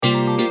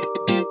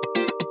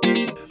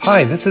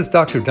Hi, this is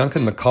Dr.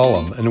 Duncan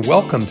McCollum, and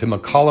welcome to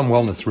McCollum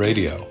Wellness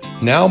Radio.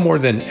 Now more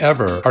than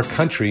ever, our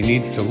country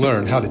needs to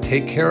learn how to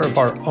take care of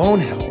our own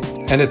health,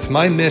 and it's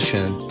my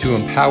mission to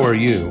empower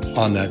you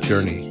on that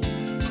journey.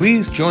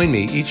 Please join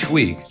me each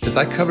week as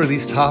I cover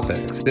these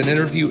topics and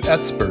interview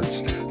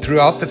experts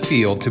throughout the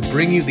field to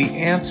bring you the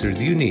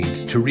answers you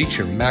need to reach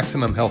your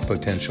maximum health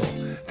potential.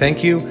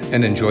 Thank you,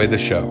 and enjoy the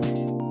show.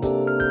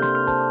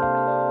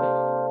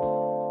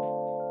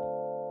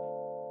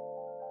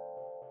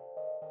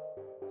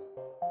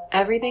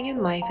 Everything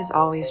in life is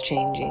always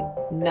changing.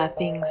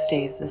 Nothing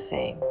stays the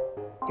same.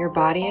 Your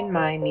body and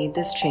mind need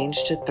this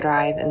change to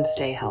thrive and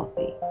stay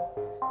healthy.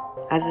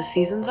 As the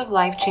seasons of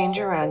life change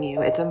around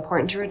you, it's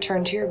important to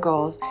return to your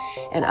goals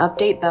and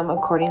update them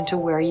according to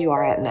where you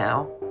are at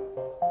now.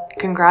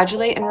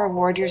 Congratulate and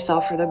reward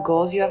yourself for the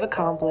goals you have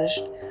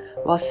accomplished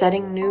while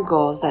setting new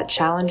goals that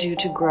challenge you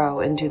to grow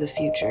into the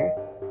future.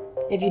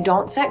 If you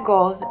don't set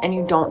goals and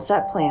you don't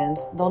set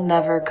plans, they'll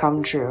never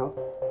come true.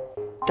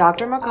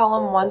 Dr.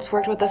 McCollum once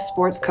worked with a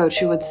sports coach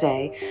who would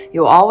say,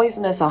 "You'll always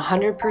miss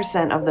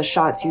 100% of the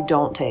shots you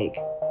don't take."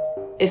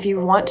 If you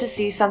want to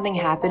see something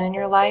happen in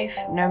your life,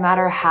 no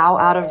matter how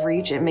out of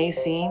reach it may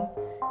seem,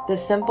 the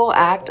simple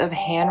act of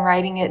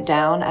handwriting it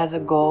down as a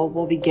goal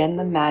will begin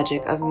the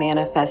magic of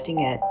manifesting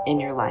it in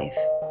your life.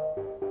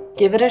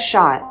 Give it a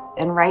shot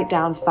and write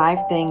down 5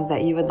 things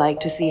that you would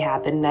like to see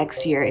happen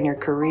next year in your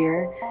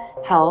career,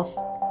 health,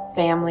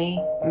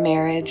 family,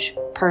 marriage,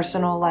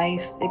 personal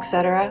life,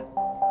 etc.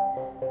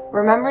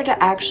 Remember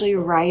to actually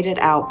write it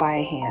out by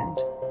hand.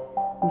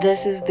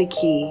 This is the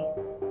key.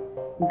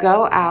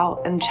 Go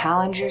out and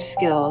challenge your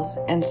skills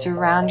and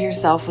surround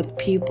yourself with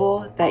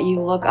people that you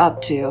look up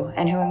to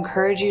and who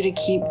encourage you to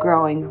keep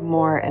growing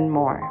more and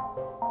more.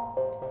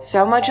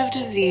 So much of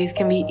disease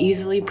can be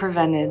easily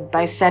prevented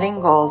by setting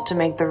goals to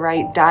make the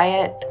right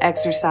diet,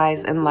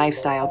 exercise, and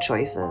lifestyle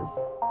choices.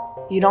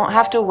 You don't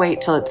have to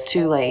wait till it's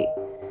too late.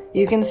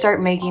 You can start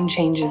making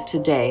changes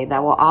today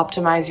that will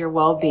optimize your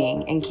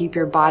well-being and keep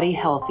your body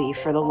healthy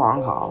for the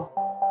long haul.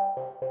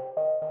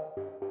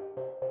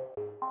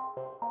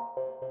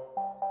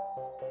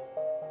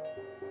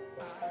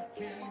 I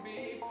can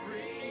be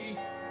free.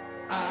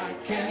 I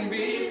can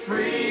be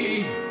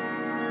free.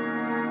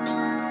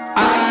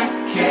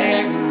 I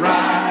can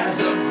rise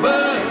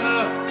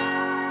above.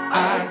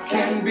 I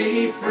can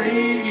be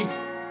free.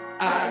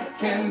 I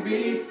can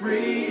be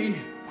free.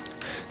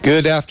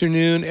 Good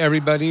afternoon,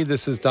 everybody.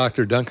 This is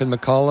Dr. Duncan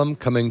McCollum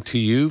coming to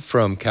you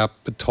from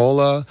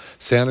Capitola,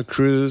 Santa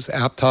Cruz,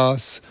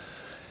 Aptos,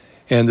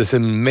 and this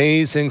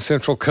amazing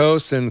Central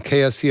Coast and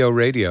KSCO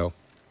radio.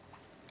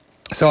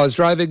 So I was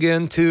driving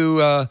into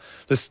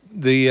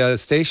the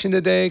station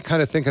today,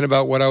 kind of thinking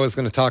about what I was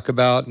going to talk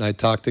about, and I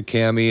talked to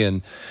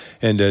Cammie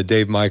and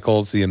Dave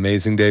Michaels, the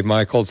amazing Dave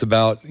Michaels,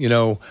 about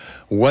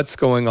what's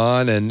going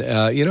on, and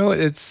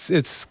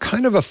it's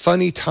kind of a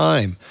funny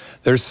time.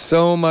 There's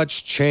so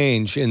much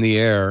change in the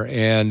air,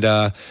 and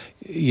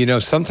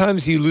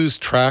sometimes you lose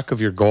track of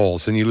your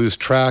goals, and you lose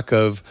track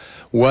of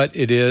what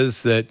it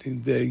is that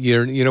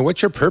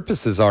what your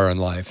purposes are in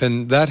life,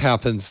 and that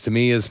happens to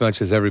me as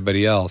much as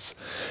everybody else.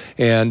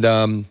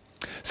 And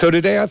so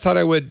today I thought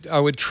I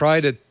would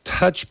try to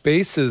touch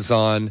bases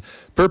on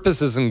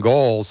purposes and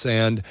goals,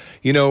 and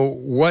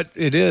what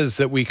it is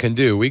that we can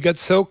do. We get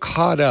so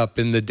caught up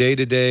in the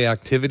day-to-day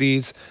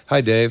activities.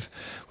 Hi, Dave.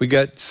 We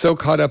get so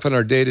caught up in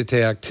our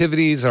day-to-day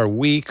activities, our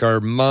week, our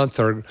month,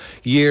 our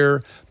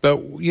year,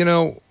 but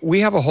we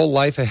have a whole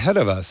life ahead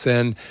of us,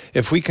 and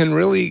if we can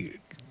really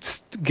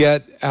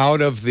get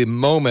out of the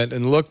moment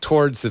and look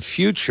towards the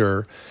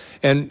future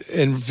and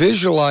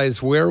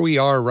visualize where we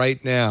are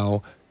right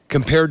now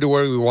compared to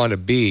where we want to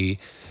be,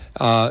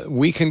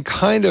 we can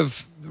kind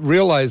of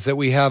realize that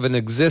we have an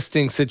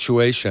existing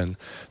situation.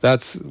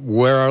 That's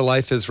where our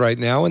life is right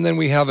now. And then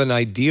we have an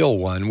ideal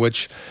one,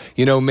 which,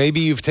 maybe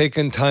you've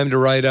taken time to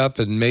write up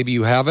and maybe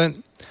you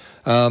haven't.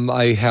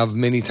 I have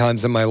many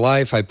times in my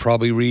life. I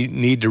probably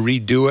need to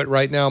redo it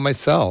right now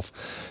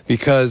myself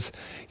because,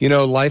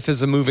 life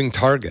is a moving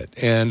target,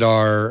 and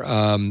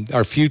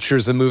our future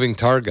is a moving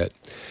target.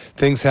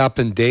 Things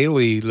happen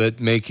daily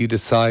that make you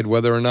decide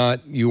whether or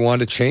not you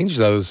want to change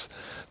those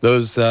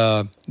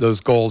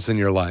goals in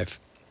your life.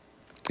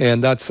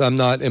 And I'm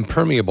not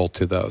impermeable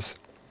to those.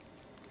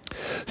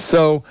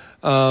 So,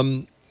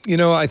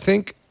 I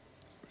think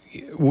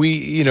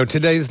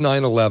today's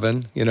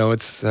 9/11,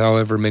 it's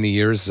however many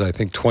years, I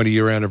think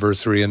 20-year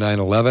anniversary of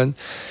 9/11.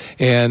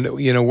 And,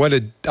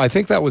 I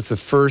think that was the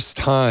first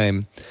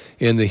time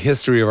in the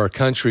history of our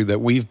country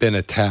that we've been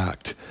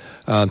attacked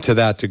to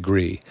that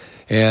degree.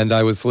 And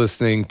I was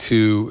listening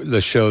to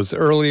the shows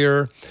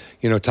earlier,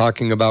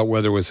 talking about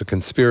whether it was a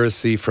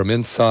conspiracy from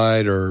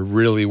inside or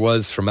really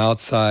was from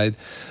outside.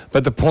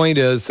 But the point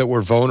is that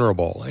we're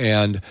vulnerable.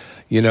 And,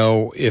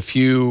 if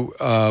you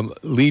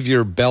leave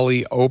your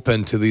belly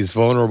open to these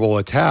vulnerable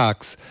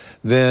attacks,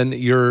 then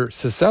you're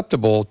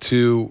susceptible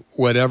to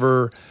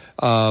whatever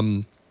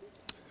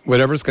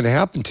whatever's going to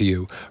happen to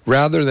you,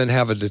 rather than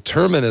have a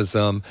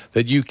determinism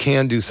that you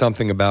can do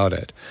something about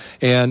it.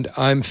 And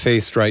I'm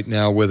faced right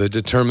now with a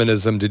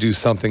determinism to do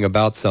something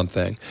about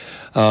something.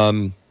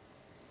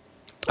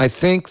 I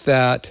think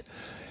that,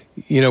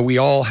 we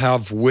all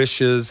have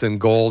wishes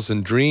and goals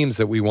and dreams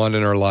that we want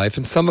in our life,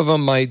 and some of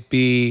them might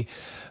be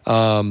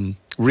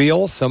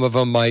real, some of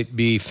them might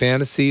be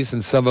fantasies,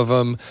 and some of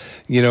them,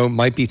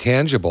 might be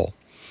tangible.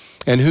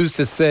 And who's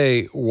to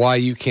say why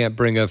you can't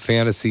bring a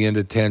fantasy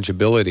into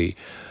tangibility?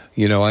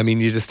 You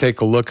just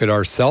take a look at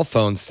our cell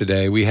phones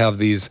today. We have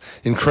these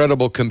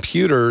incredible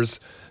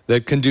computers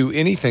that can do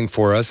anything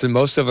for us, and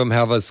most of them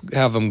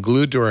have them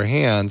glued to our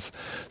hands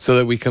so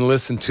that we can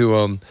listen to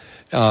them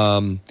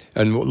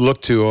and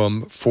look to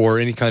them for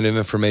any kind of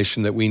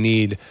information that we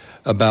need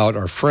about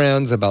our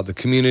friends, about the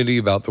community,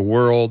 about the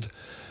world.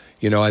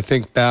 I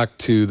think back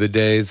to the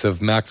days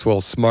of Maxwell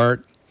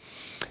Smart,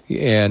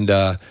 and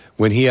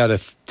when he had a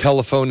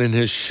telephone in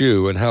his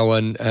shoe, and how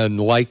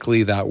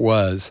unlikely that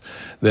was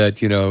that,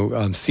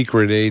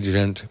 secret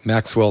agent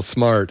Maxwell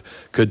Smart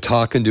could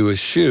talk into his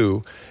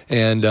shoe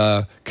and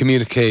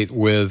communicate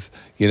with,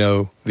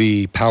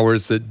 the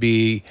powers that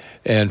be,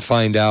 and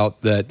find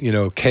out that,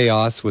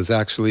 chaos was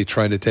actually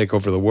trying to take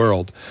over the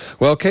world.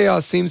 Well,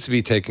 chaos seems to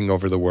be taking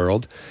over the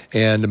world,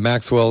 and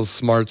Maxwell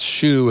Smart's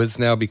shoe has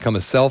now become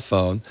a cell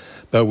phone.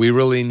 But we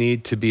really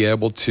need to be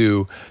able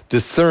to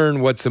discern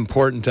what's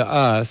important to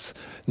us,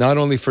 not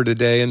only for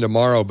today and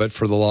tomorrow, but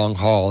for the long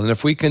haul. And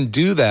if we can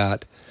do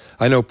that,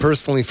 I know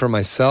personally for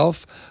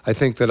myself, I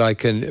think that I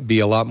can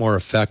be a lot more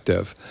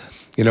effective.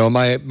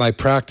 My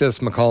practice,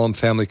 McCollum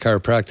Family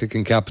Chiropractic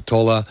in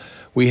Capitola,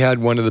 we had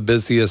one of the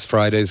busiest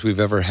Fridays we've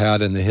ever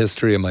had in the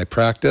history of my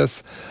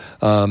practice.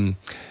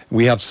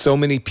 We have so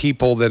many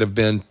people that have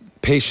been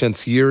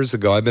patients years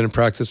ago. I've been in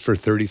practice for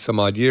 30 some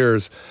odd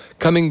years,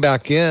 coming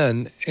back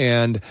in,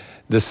 and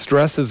the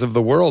stresses of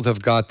the world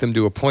have got them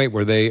to a point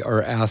where they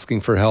are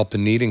asking for help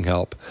and needing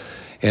help.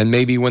 And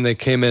maybe when they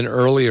came in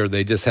earlier,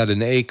 they just had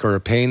an ache or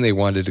a pain they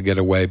wanted to get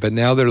away. But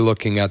now they're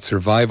looking at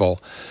survival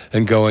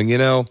and going,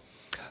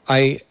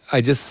 I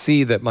just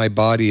see that my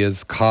body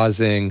is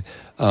causing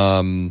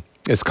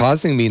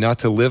me not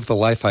to live the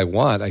life I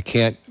want. I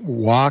can't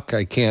walk.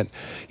 I can't,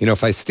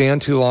 if I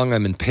stand too long,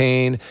 I'm in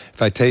pain.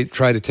 If I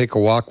try to take a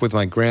walk with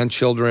my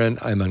grandchildren,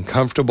 I'm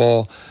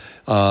uncomfortable.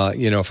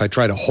 If I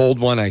try to hold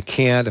one, I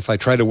can't. If I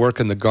try to work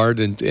in the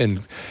garden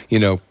and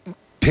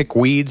pick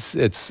weeds,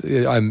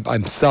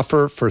 I'm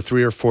suffer for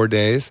 3 or 4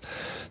 days.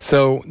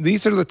 So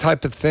these are the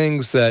type of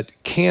things that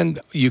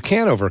you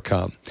can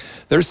overcome.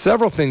 There's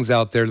several things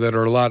out there that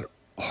are a lot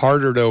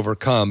harder to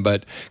overcome,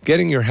 but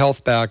getting your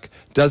health back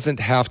doesn't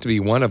have to be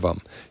one of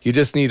them. You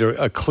just need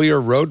a clear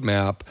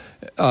roadmap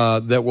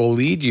that will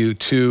lead you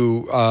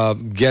to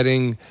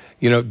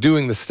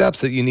doing the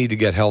steps that you need to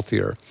get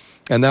healthier.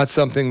 And that's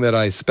something that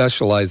I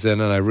specialize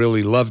in, and I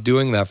really love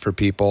doing that for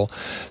people.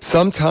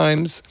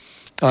 Sometimes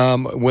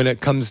when it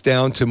comes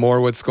down to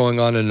more what's going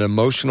on at an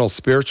emotional,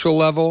 spiritual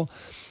level,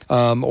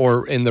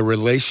 or in the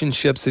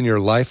relationships in your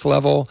life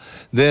level,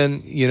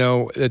 then,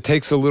 it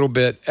takes a little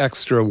bit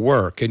extra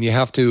work, and you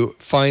have to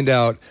find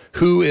out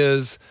who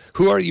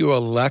are you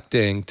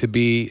electing to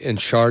be in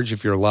charge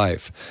of your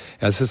life.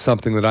 This is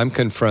something that I'm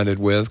confronted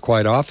with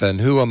quite often.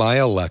 Who am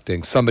I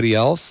electing? Somebody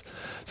else?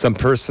 Some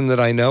person that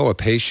I know, a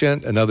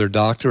patient, another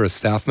doctor, a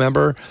staff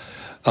member?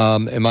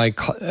 Am I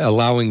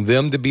allowing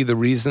them to be the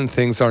reason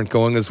things aren't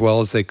going as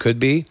well as they could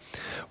be?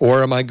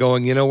 Or am I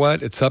going, you know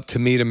what? It's up to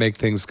me to make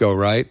things go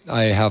right.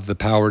 I have the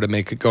power to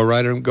make it go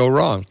right or go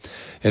wrong.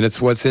 And it's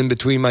what's in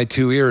between my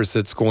two ears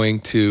that's going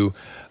to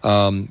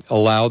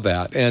allow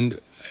that. And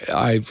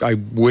I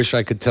wish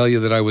I could tell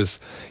you that I was,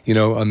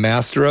 a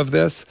master of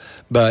this,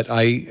 but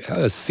I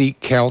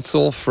seek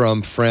counsel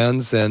from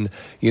friends and,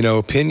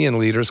 opinion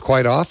leaders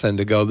quite often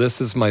to go,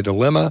 this is my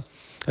dilemma.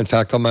 In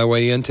fact, on my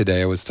way in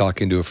today, I was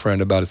talking to a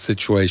friend about a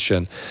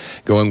situation,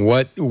 going,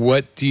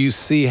 what do you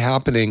see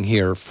happening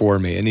here for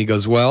me? And he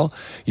goes, well,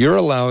 you're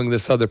allowing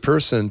this other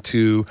person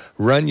to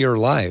run your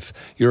life.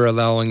 You're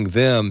allowing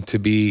them to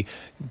be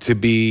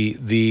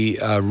the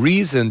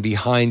reason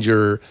behind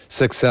your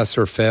success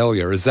or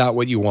failure. Is that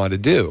what you want to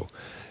do?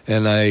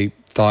 And I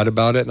thought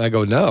about it, and I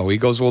go, no. He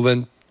goes, well,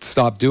 then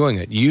stop doing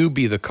it. You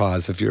be the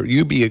cause of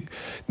you be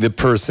the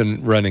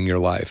person running your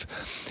life.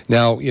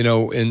 Now,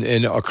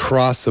 in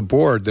across the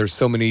board, there's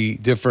so many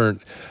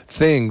different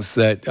things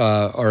that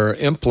are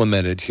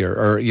implemented here,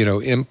 or,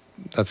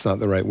 that's not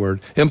the right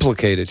word,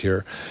 implicated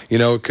here.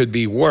 It could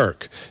be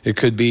work. It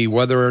could be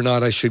whether or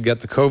not I should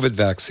get the COVID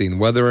vaccine,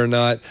 whether or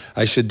not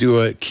I should do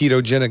a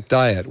ketogenic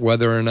diet,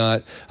 whether or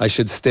not I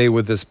should stay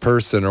with this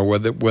person, or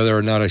whether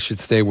or not I should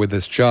stay with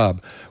this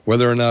job,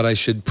 whether or not I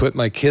should put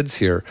my kids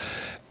here.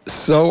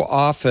 So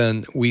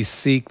often we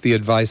seek the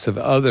advice of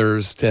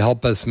others to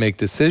help us make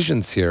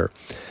decisions here.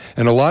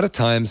 And a lot of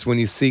times when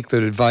you seek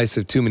the advice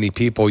of too many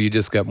people, you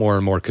just get more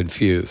and more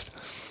confused.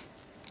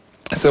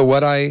 So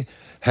what I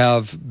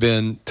have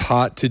been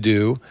taught to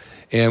do,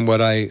 and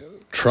what I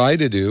try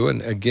to do,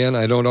 and again,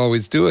 I don't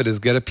always do it, is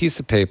get a piece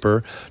of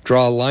paper,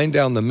 draw a line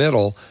down the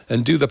middle,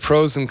 and do the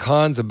pros and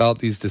cons about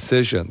these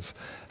decisions.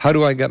 How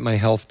do I get my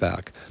health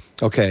back?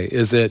 Okay,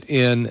 is it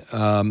in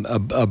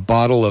a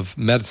bottle of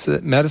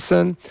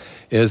medicine?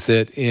 Is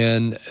it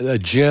in a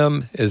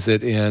gym? Is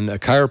it in a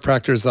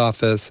chiropractor's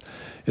office?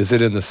 Is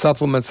it in the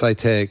supplements I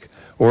take?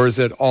 Or is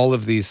it all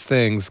of these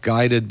things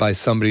guided by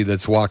somebody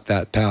that's walked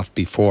that path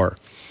before?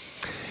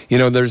 You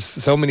know, there's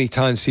so many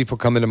times people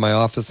come into my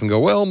office and go,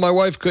 well, my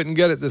wife couldn't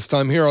get it this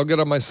time. Here, I'll get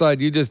on my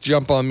side. You just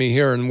jump on me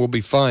here and we'll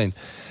be fine.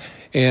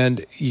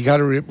 And you got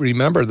to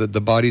remember that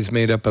the body's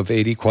made up of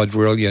 80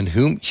 quadrillion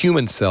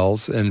human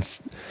cells and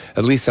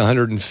at least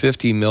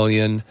 150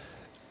 million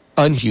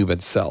unhuman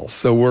cells.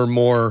 So we're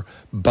more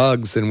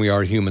bugs than we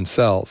are human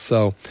cells.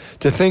 So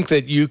to think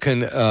that you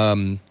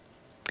can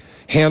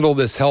handle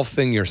this health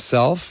thing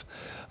yourself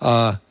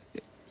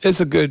it's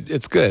a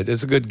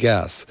good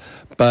guess.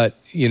 But,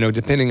 you know,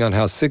 depending on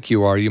how sick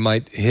you are, you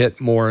might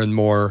hit more and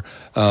more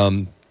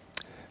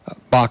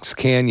box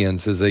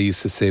canyons, as they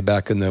used to say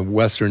back in the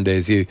Western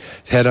days. You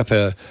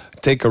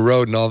take a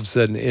road and all of a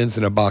sudden it ends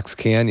in a box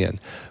canyon.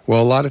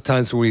 Well, a lot of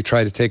times when we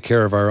try to take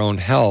care of our own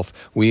health,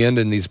 we end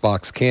in these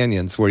box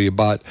canyons where you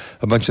bought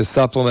a bunch of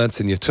supplements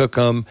and you took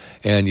them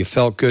and you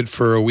felt good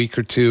for a week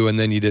or two and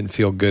then you didn't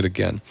feel good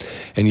again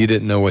and you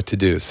didn't know what to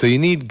do. So you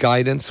need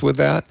guidance with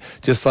that,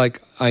 just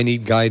like I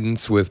need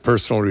guidance with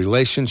personal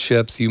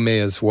relationships. You may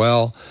as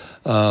well.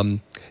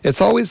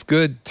 It's always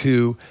good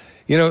to,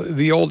 you know,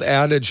 the old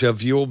adage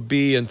of you'll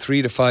be in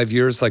 3 to 5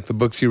 years like the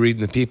books you read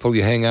and the people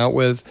you hang out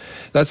with.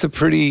 That's a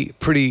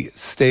pretty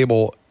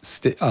stable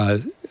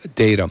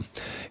datum.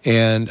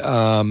 And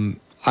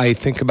I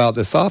think about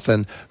this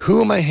often.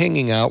 Who am I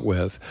hanging out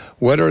with?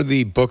 What are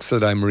the books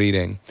that I'm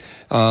reading?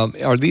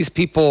 Are these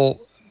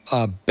people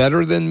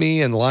better than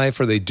me in life?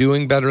 Are they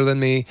doing better than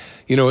me?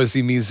 You know, as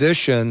a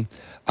musician,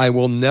 I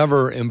will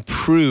never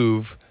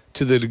improve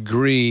to the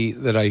degree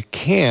that I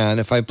can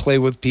if I play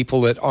with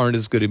people that aren't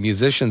as good at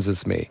musicians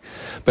as me.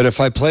 But if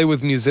I play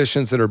with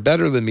musicians that are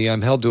better than me,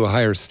 I'm held to a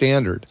higher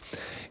standard.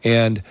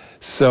 And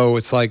so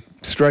it's like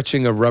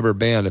stretching a rubber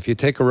band. If you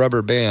take a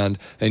rubber band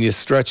and you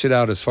stretch it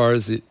out as far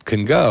as it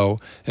can go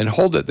and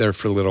hold it there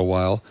for a little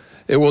while,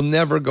 it will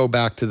never go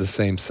back to the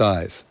same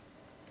size.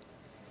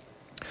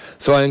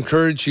 So I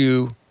encourage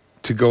you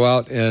to go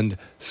out and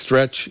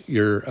stretch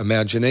your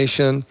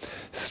imagination,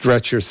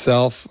 stretch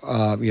yourself,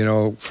 you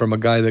know, from a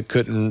guy that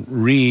couldn't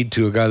read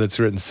to a guy that's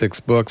written 6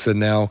 books and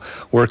now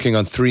working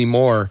on 3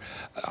 more.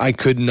 I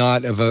could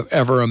not have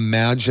ever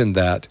imagined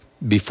that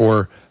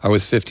before I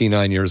was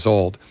 59 years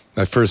old.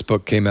 My first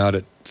book came out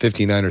at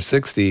 59 or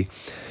 60.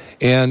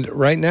 And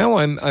right now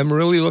I'm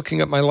really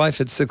looking at my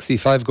life at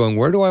 65 going,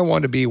 where do I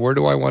want to be? Where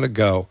do I want to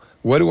go?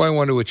 What do I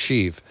want to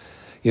achieve?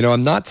 You know,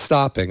 I'm not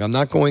stopping. I'm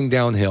not going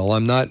downhill.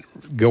 I'm not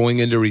going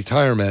into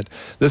retirement.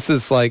 This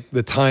is like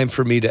the time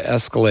for me to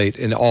escalate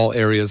in all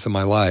areas of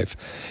my life.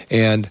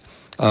 And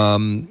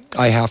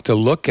I have to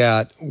look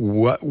at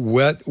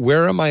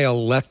where am I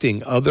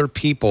electing other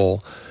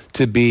people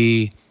to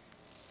be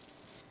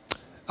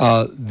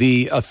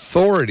the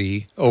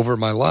authority over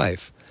my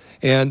life.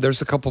 And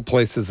there's a couple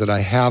places that I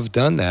have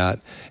done that,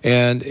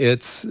 and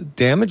it's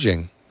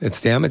damaging. It's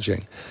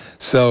damaging.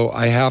 So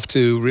I have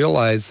to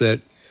realize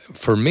that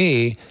for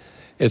me,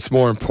 it's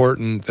more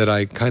important that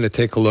I kind of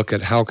take a look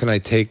at how can I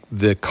take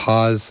the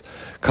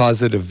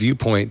causative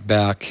viewpoint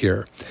back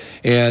here.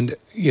 And,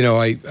 you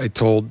know, I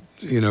told,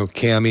 you know,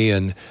 Cammie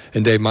and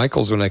Dave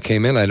Michaels when I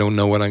came in, I don't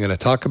know what I'm going to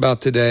talk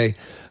about today.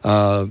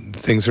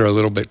 Things are a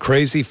little bit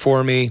crazy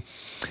for me.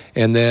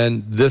 And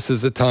then this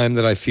is the time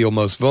that I feel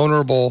most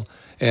vulnerable.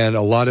 And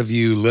a lot of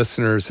you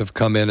listeners have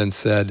come in and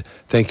said,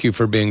 thank you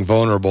for being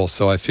vulnerable.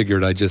 So I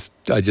figured I just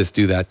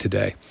do that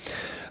today.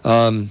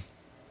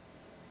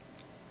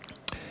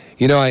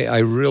 You know, I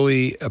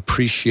really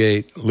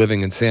appreciate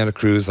living in Santa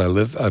Cruz. I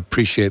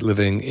appreciate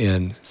living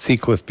in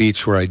Seacliff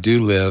Beach where I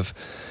do live.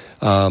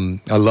 I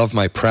love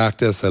my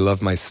practice. I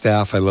love my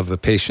staff. I love the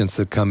patients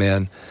that come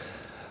in.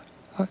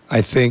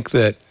 I think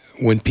that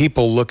when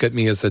people look at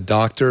me as a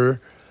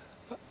doctor,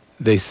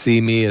 they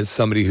see me as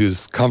somebody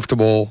who's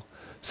comfortable,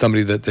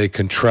 somebody that they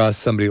can trust,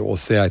 somebody that will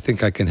say, I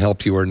think I can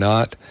help you or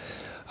not.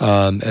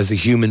 As a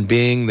human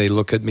being, they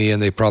look at me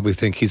and they probably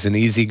think he's an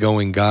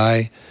easygoing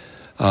guy.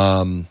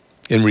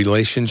 In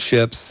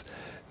relationships,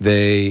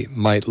 they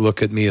might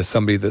look at me as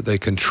somebody that they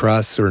can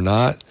trust or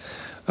not.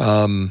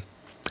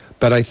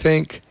 But I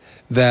think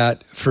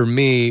that for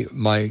me,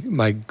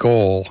 my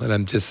goal, and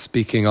I'm just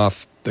speaking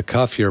off the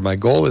cuff here, my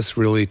goal is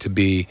really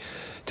to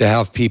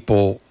have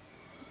people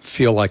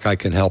feel like I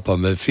can help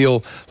them and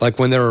feel like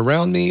when they're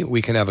around me,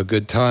 we can have a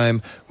good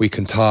time, we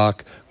can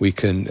talk, we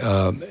can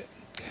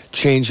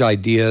change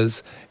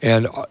ideas,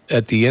 and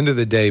at the end of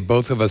the day,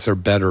 both of us are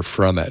better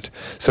from it.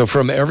 So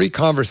from every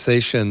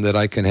conversation that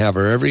I can have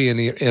or every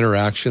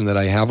interaction that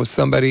I have with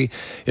somebody,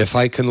 if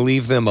I can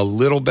leave them a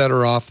little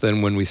better off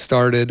than when we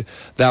started,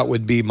 that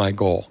would be my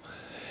goal.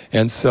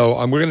 And so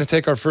we're going to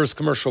take our first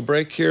commercial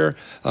break here.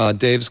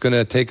 Dave's going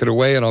to take it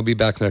away, and I'll be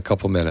back in a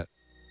couple minutes.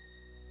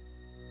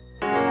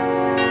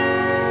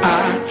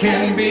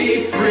 can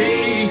be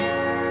free.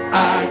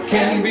 I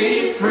can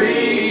be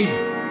free.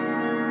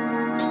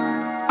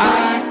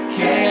 I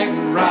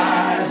can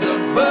rise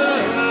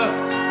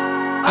above.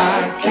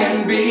 I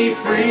can be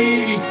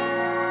free.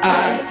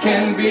 I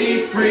can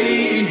be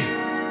free.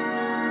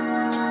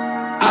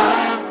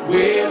 I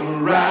will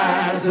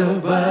rise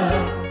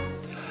above.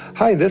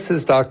 Hi, this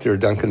is Dr.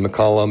 Duncan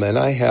McCollum, and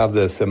I have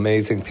this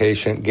amazing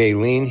patient,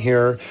 Gayleen,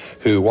 here,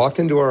 who walked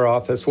into our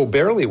office,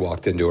 barely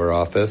walked into our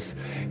office,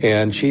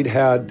 and she'd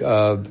had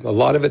a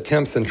lot of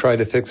attempts and tried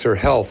to fix her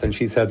health, and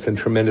she's had some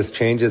tremendous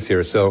changes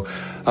here. So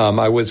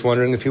I was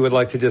wondering if you would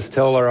like to just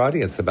tell our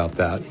audience about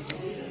that.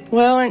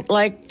 Well,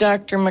 like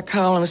Dr.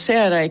 McCollum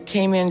said, I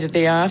came into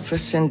the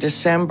office in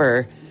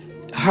December,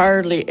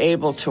 hardly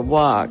able to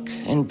walk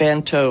and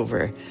bent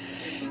over.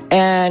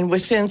 And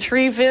within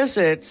 3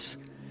 visits,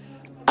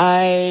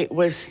 I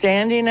was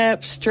standing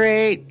up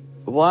straight,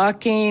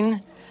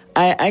 walking.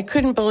 I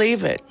couldn't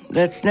believe it.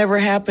 That's never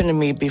happened to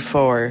me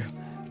before.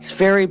 It's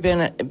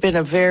been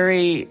a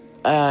very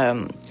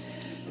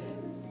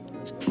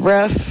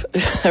rough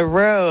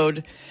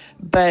road,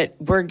 but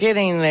we're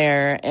getting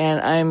there,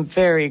 and I'm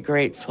very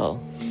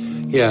grateful.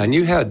 Yeah, and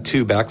you had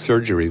 2 back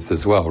surgeries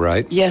as well,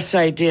 right? Yes,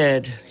 I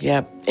did.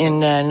 Yep, in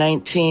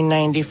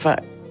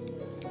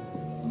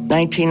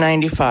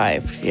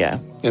 1995, yeah.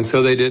 And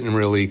so they didn't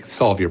really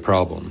solve your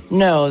problem.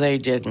 No, they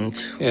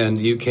didn't. And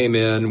you came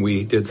in,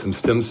 we did some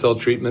stem cell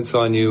treatments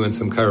on you and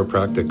some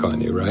chiropractic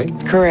on you, right?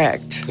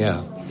 Correct.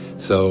 Yeah.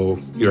 So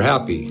you're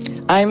happy.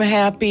 I'm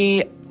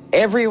happy.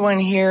 Everyone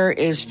here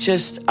is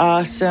just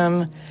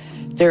awesome.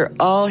 They're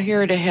all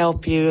here to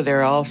help you.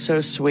 They're all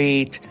so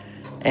sweet.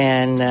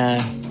 And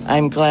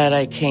I'm glad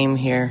I came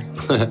here.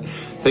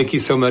 Thank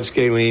you so much,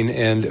 Gayleen,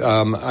 and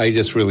I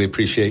just really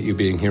appreciate you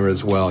being here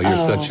as well. You're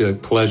such a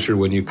pleasure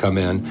when you come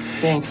in.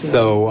 Thank you.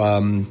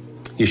 So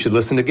you should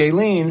listen to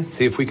Gayleen,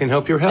 see if we can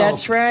help your health.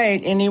 That's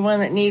right. Anyone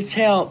that needs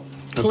help,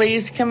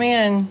 please come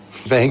in.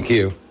 Thank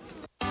you.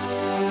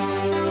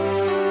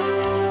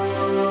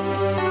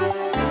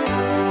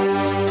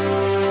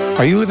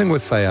 Are you living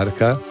with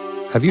sciatica?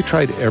 Have you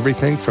tried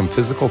everything from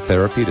physical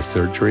therapy to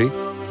surgery?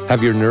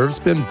 Have your nerves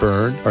been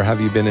burned, or have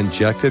you been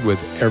injected with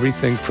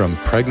everything from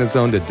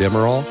prednisone to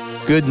Demerol?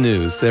 Good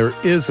news, there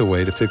is a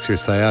way to fix your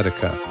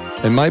sciatica.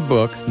 In my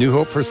book, New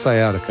Hope for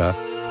Sciatica,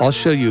 I'll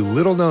show you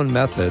little-known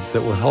methods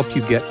that will help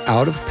you get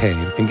out of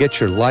pain and get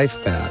your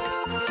life back,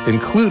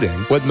 including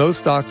what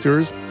most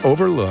doctors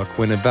overlook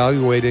when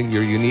evaluating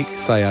your unique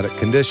sciatic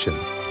condition,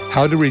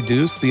 how to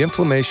reduce the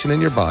inflammation in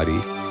your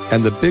body,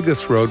 and the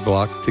biggest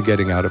roadblock to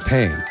getting out of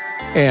pain,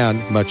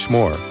 and much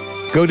more.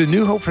 Go to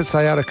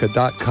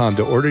newhopeforsciatica.com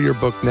to order your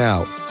book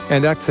now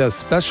and access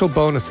special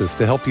bonuses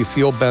to help you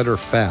feel better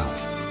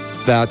fast.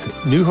 That's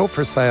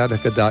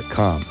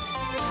newhopeforsciatica.com,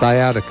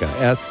 sciatica,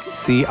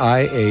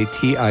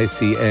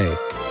 SCIATICA,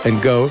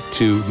 and go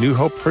to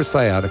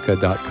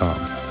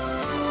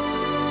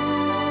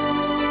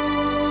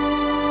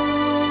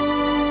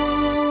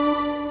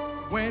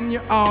newhopeforsciatica.com. When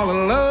you're all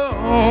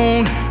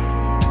alone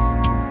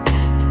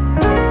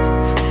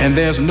and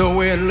there's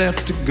nowhere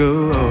left to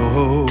go,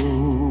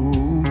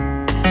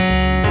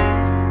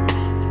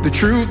 the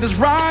truth is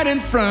right in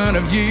front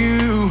of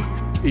you.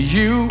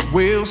 You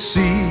will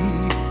see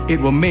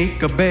it will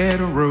make a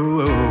better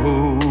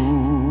road.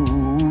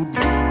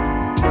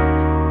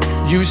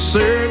 You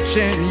search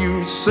and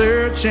you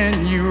search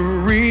and you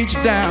reach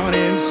down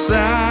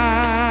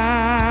inside.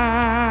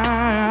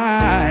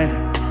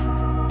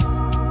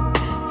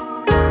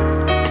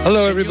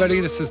 Hello, everybody.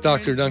 This is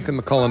Dr. Duncan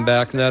McCollum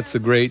back, and that's the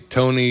great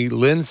Tony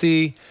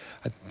Lindsay,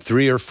 a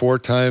 3 or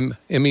 4-time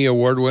Emmy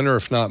Award winner,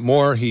 if not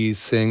more. He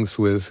sings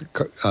with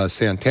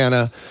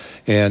Santana,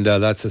 and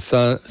that's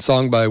a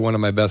song by one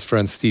of my best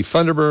friends, Steve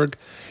Funderburg,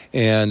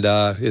 and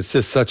it's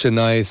just such a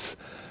nice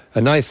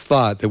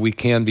thought that we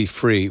can be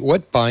free.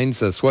 What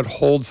binds us, what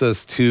holds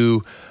us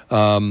to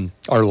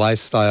our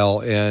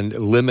lifestyle and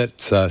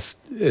limits us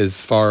as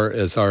far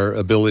as our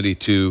ability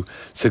to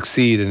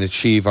succeed and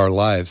achieve our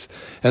lives?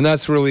 And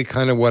that's really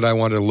kind of what I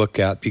want to look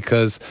at,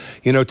 because,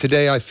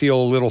 today I feel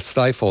a little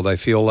stifled. I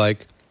feel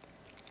like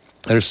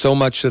there's so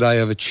much that I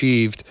have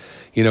achieved,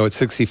 at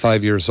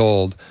 65 years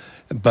old,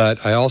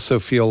 but I also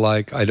feel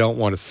like I don't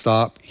want to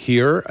stop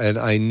here, and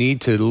I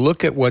need to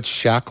look at what's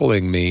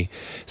shackling me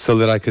so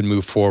that I can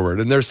move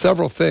forward. And there's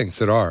several things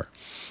that are.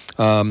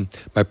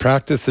 My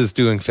practice is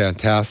doing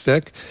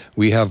fantastic.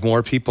 We have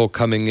more people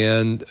coming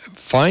in,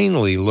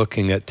 finally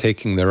looking at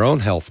taking their own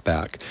health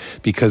back,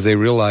 because they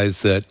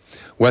realize that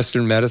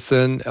Western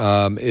medicine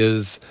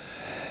is,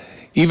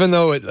 even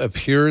though it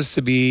appears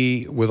to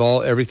be, with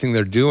everything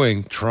they're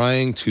doing,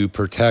 trying to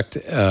protect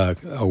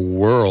a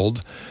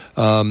world,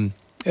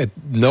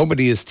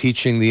 nobody is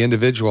teaching the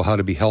individual how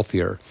to be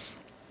healthier.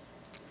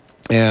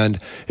 And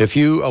if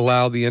you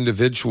allow the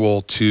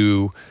individual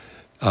to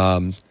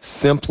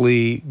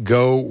simply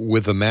go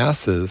with the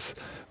masses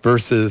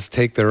versus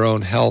take their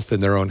own health in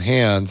their own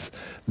hands,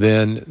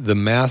 then the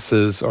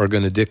masses are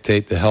going to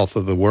dictate the health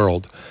of the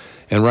world.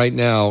 And right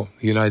now,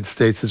 the United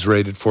States is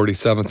rated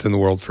 47th in the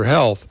world for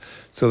health,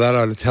 so that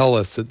ought to tell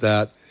us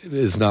that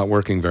is not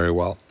working very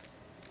well.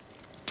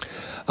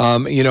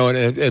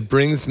 It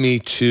brings me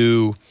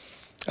to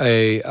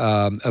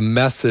a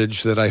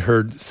message that I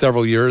heard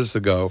several years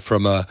ago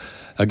from a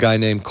guy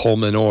named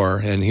Coleman Orr,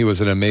 and he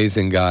was an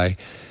amazing guy.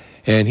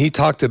 And he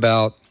talked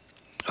about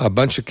a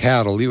bunch of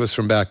cattle. He was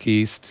from back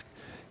east,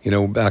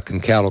 back in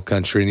cattle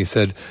country. And he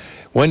said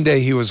one day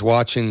he was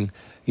watching,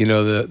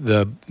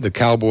 the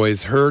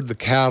cowboys herd the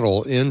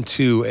cattle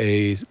into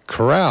a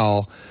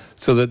corral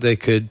so that they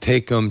could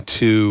take them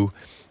to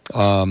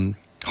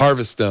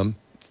harvest them.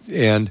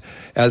 And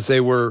as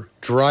they were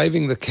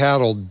driving the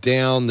cattle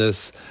down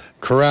this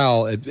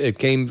corral, it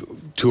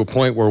came to a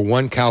point where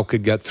one cow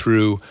could get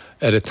through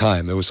at a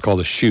time. It was called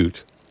a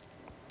chute.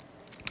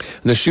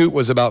 And the chute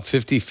was about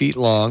 50 feet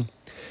long.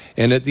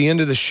 And at the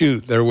end of the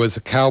chute, there was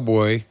a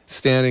cowboy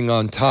standing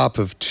on top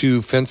of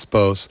two fence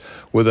posts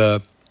with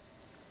a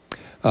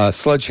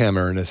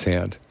sledgehammer in his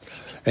hand.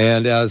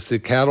 And as the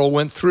cattle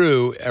went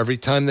through, every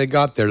time they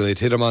got there, they'd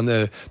hit them on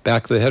the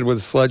back of the head with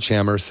a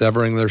sledgehammer,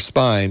 severing their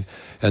spine,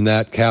 and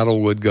that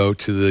cattle would go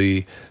to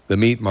the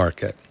meat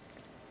market.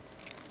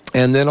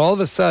 And then all of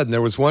a sudden,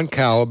 there was one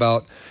cow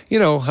about,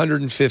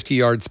 150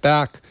 yards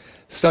back,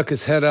 stuck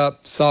his head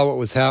up, saw what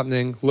was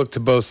happening, looked to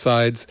both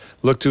sides,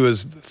 looked to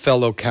his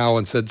fellow cow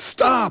and said,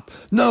 "Stop!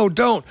 No,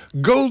 don't!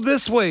 Go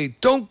this way!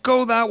 Don't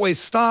go that way!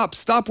 Stop!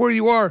 Stop where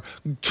you are!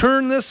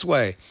 Turn this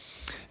way!"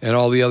 And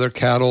all the other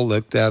cattle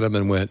looked at him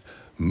and went,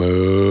 "Moo!"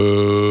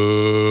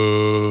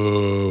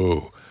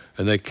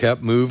 And they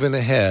kept moving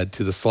ahead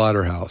to the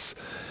slaughterhouse.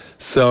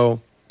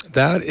 So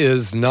that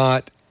is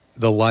not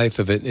the life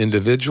of an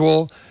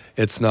individual.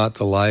 It's not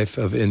the life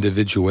of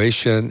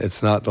individuation.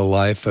 It's not the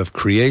life of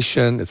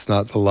creation. It's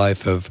not the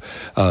life of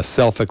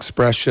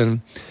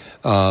self-expression.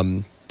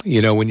 When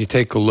you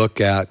take a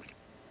look at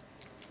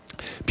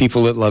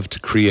people that love to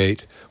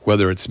create,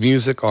 whether it's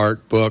music,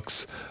 art,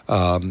 books,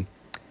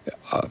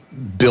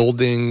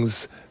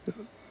 buildings,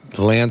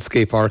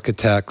 landscape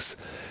architects,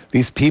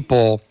 these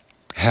people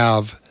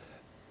have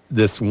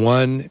this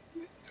one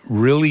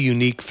really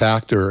unique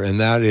factor, and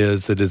that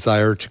is the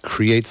desire to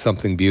create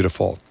something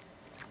beautiful.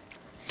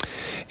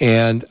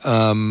 And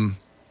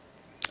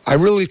I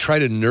really try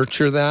to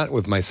nurture that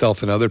with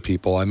myself and other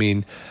people. I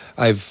mean,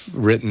 I've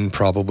written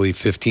probably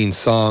 15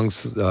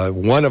 songs.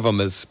 One of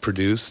them is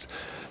produced.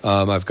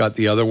 I've got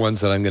the other ones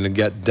that I'm going to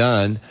get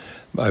done.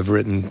 I've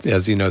written,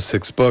 as you know,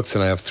 6 books,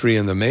 and I have 3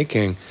 in the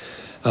making.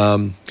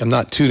 I'm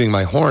not tooting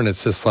my horn.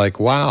 It's just like,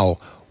 wow,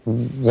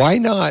 why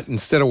not,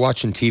 instead of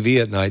watching TV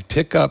at night,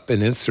 pick up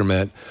an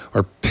instrument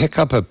or pick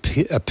up a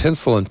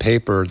pencil and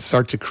paper and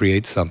start to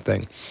create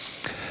something?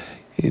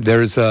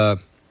 There's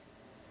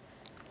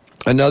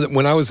another,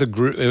 when I was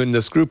in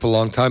this group a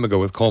long time ago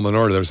with Coleman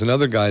Orr, there was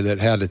another guy that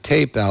had a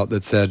tape out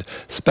that said,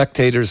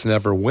 "Spectators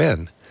never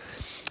win."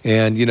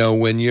 And,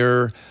 when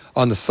you're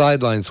on the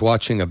sidelines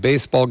watching a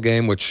baseball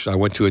game, which I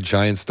went to a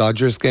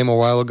Giants-Dodgers game a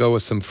while ago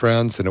with some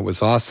friends, and it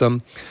was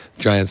awesome.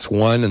 Giants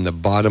won in the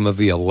bottom of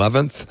the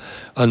 11th.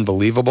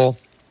 Unbelievable.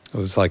 It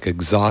was like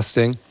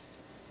exhausting.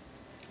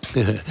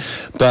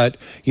 But,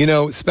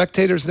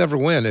 spectators never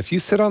win. If you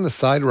sit on the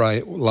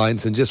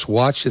sidelines and just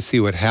watch to see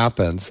what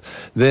happens,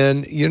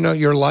 then,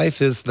 your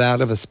life is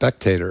that of a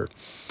spectator.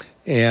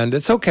 And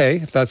it's okay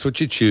if that's what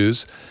you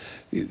choose.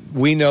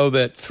 We know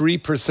that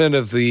 3%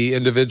 of the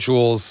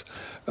individuals,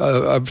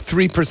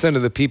 3%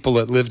 of the people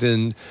that lived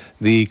in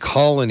the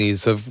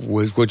colonies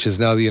which is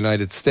now the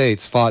United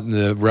States, fought in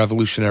the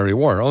Revolutionary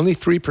War. Only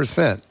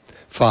 3%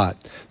 fought.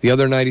 The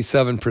other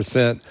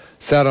 97%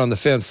 sat on the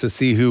fence to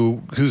see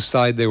whose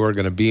side they were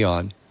going to be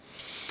on.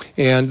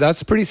 And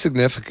that's pretty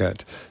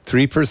significant.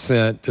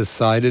 3%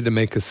 decided to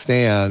make a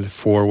stand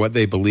for what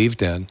they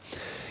believed in.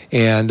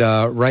 And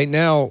right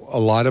now, a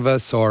lot of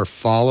us are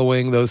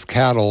following those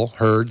cattle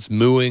herds,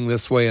 mooing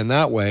this way and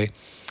that way.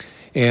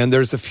 And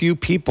there's a few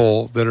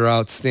people that are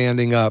out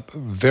standing up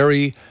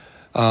very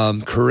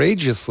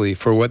courageously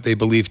for what they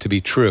believe to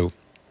be true,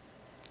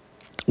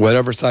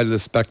 whatever side of the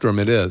spectrum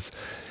it is.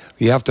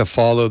 You have to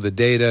follow the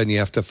data, and you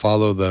have to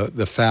follow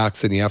the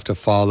facts, and you have to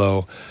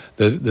follow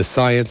the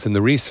science and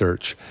the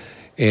research,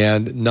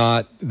 and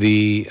not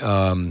the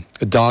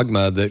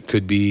dogma that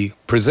could be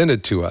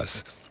presented to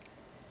us,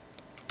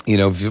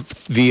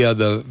 via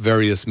the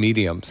various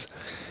mediums.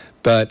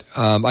 But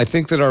I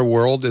think that our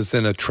world is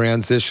in a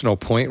transitional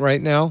point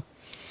right now.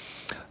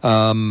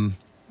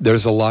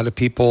 There's a lot of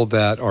people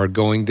that are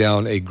going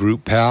down a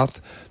group path.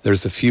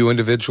 There's a few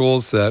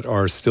individuals that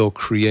are still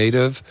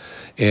creative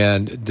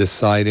and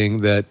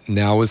deciding that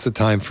now is the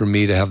time for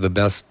me to have the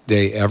best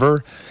day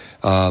ever.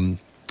 And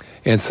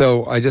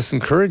so I just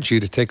encourage you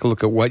to take a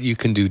look at what you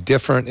can do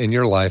different in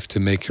your life to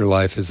make your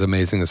life as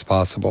amazing as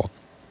possible.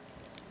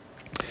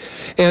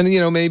 And,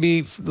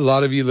 maybe a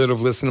lot of you that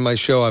have listened to my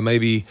show, I might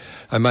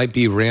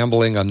be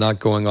rambling. I'm not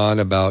going on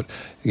about,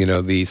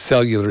 the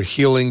cellular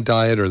healing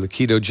diet or the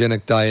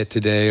ketogenic diet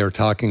today, or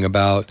talking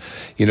about,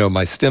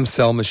 my stem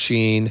cell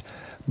machine.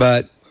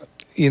 But,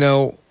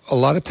 a a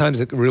lot of times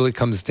it really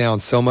comes down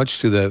so much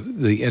to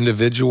the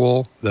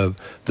individual, the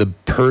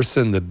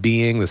person, the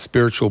being, the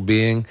spiritual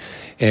being,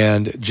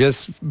 and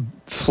just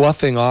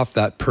fluffing off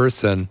that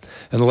person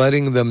and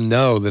letting them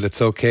know that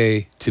it's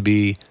okay to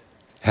be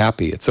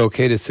happy. It's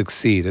okay to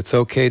succeed. It's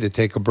okay to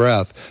take a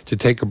breath, to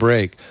take a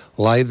break,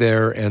 lie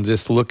there and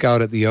just look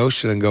out at the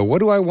ocean and go, what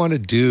do I want to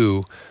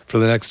do for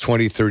the next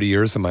 20, 30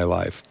 years of my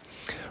life?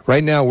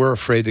 Right now, we're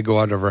afraid to go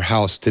out of our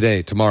house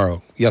today,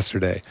 tomorrow,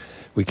 yesterday.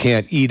 We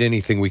can't eat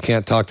anything. We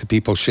can't talk to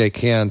people, shake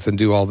hands, and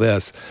do all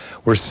this.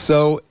 We're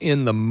so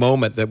in the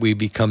moment that we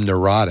become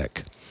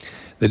neurotic.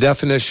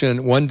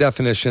 One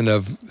definition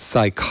of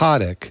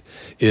psychotic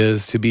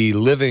is to be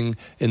living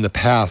in the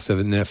past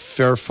and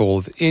fearful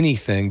of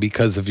anything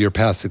because of your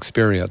past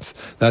experience.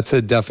 That's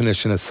a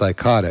definition of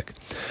psychotic.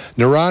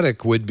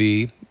 Neurotic would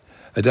be,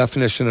 a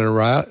definition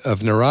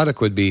of neurotic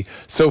would be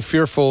so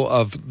fearful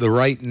of the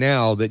right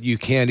now that you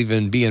can't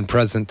even be in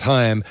present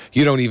time.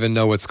 You don't even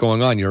know what's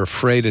going on. You're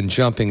afraid and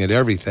jumping at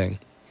everything.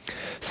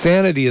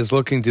 Sanity is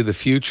looking to the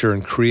future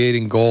and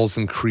creating goals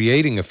and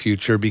creating a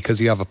future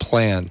because you have a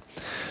plan.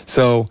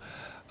 So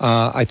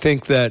I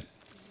think that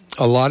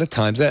a lot of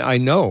times, I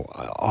know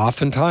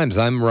oftentimes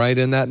I'm right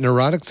in that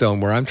neurotic zone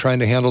where I'm trying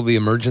to handle the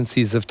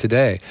emergencies of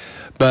today.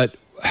 But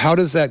how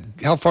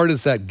far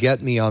does that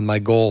get me on my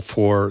goal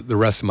for the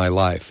rest of my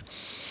life?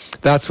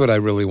 That's what I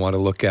really want to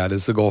look at,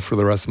 is the goal for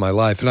the rest of my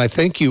life. And I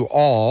thank you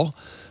all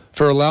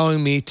for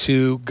allowing me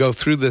to go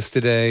through this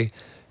today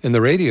in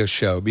the radio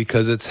show,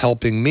 because it's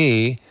helping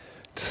me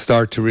to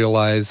start to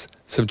realize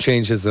some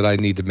changes that I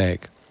need to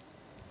make.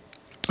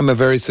 I'm a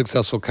very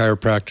successful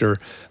chiropractor.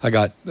 I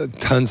got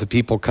tons of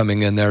people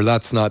coming in there.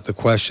 That's not the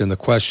question. The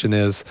question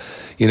is,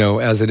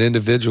 as an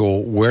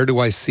individual, where do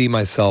I see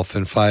myself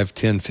in 5,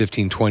 10,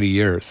 15, 20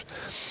 years?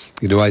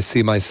 Do I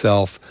see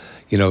myself,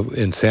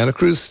 in Santa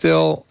Cruz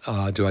still?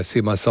 Do I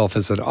see myself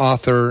as an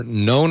author,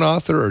 known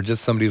author, or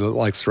just somebody that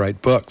likes to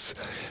write books?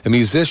 A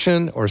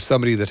musician, or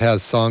somebody that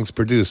has songs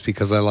produced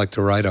because I like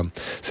to write them?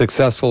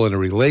 Successful in a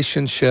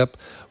relationship,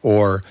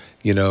 or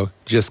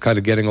just kind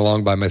of getting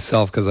along by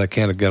myself because I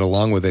can't get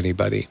along with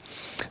anybody.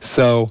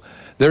 So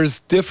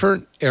there's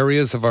different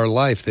areas of our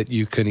life that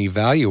you can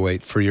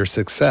evaluate for your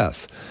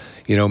success.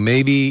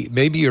 Maybe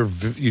you're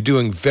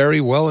doing very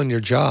well in your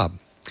job.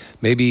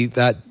 Maybe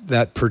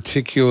that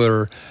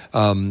particular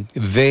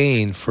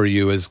vein for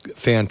you is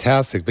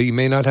fantastic, but you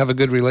may not have a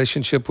good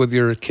relationship with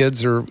your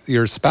kids or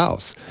your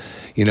spouse.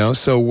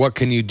 So what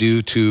can you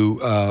do to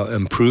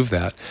improve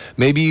that?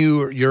 Maybe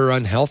you're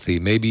unhealthy.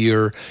 Maybe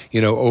you're,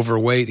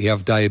 overweight. You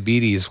have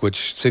diabetes, which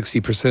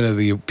 60% of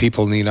the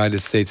people in the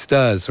United States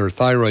does, or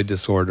thyroid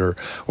disorder,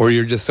 or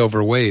you're just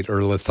overweight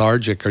or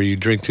lethargic, or you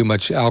drink too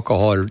much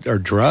alcohol or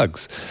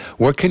drugs.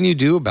 What can you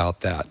do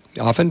about that?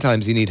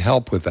 Oftentimes you need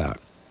help with that.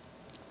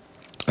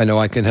 I know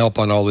I can help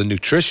on all the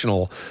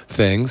nutritional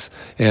things,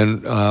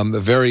 and I'm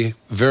very,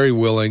 very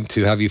willing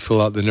to have you fill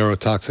out the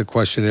neurotoxic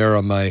questionnaire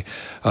on my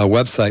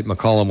website,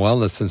 McCollum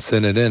Wellness, and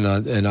send it in.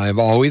 And I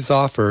always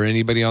offer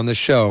anybody on the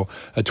show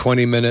a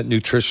 20-minute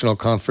nutritional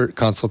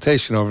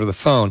consultation over the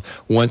phone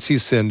once you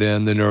send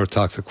in the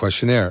neurotoxic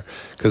questionnaire,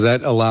 because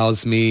that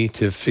allows me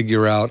to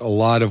figure out a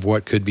lot of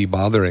what could be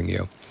bothering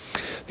you.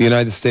 The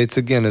United States,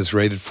 again, is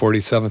rated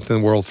 47th in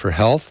the world for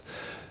health.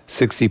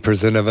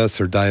 60% of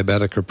us are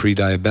diabetic or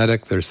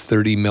pre-diabetic. There's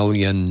 30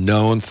 million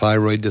known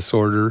thyroid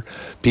disorder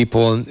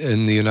people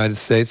in the United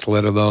States,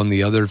 let alone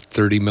the other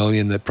 30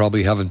 million that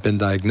probably haven't been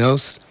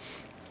diagnosed.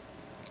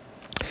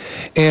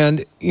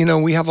 And,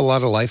 we have a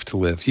lot of life to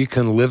live. You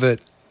can live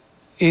it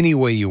any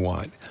way you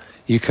want.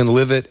 You can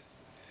live it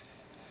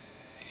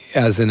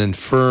as an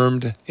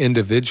infirmed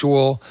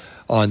individual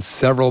on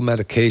several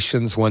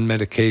medications, one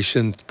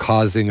medication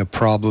causing a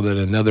problem that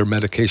another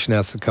medication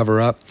has to cover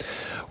up.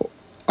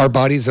 Our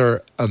bodies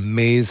are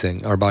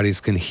amazing. Our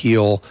bodies can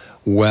heal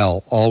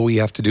well. All we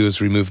have to do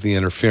is remove the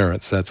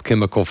interference. That's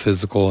chemical,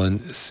 physical,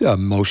 and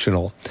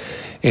emotional.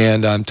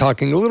 And I'm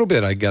talking a little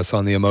bit, I guess,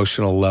 on the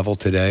emotional level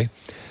today.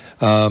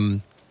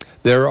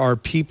 There are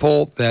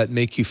people that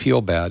make you feel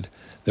bad.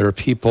 There are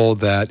people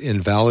that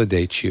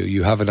invalidate you.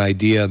 You have an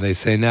idea, and they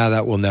say,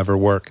 that will never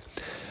work.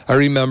 I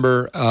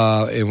remember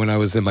when I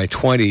was in my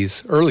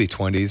 20s, early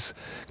 20s,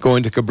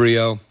 going to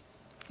Cabrillo.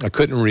 I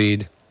couldn't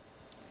read.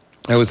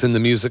 I was in the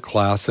music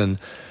class, and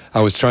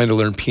I was trying to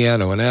learn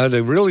piano, and I had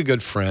a really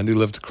good friend who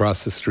lived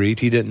across the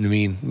street. He didn't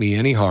mean me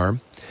any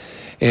harm,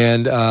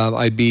 and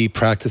I'd be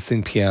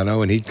practicing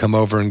piano, and he'd come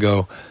over and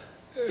go,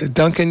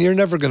 Duncan, you're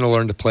never going to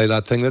learn to play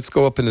that thing. Let's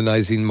go up into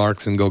Nisene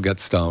Marks and go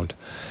get stoned.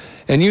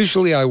 And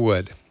usually I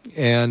would.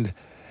 And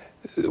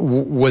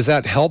was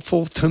that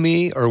helpful to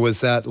me, or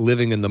was that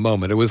living in the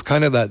moment? It was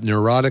kind of that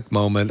neurotic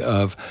moment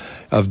of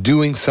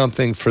doing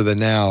something for the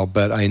now,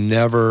 but I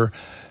never,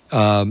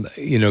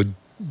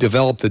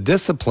 developed the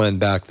discipline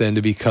back then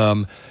to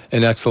become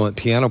an excellent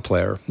piano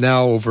player.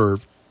 Now, over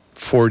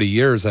 40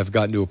 years, I've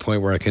gotten to a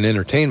point where I can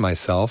entertain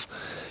myself,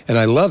 and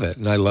I love it,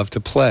 and I love to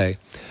play.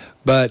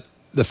 But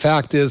the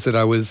fact is that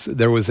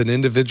there was an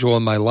individual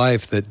in my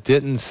life that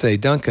didn't say,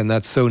 Duncan,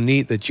 that's so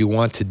neat that you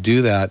want to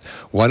do that.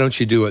 Why don't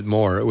you do it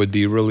more? It would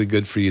be really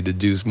good for you to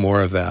do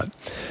more of that.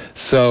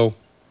 So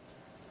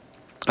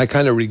I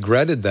kind of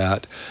regretted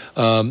that.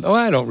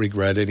 I don't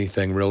regret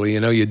anything really.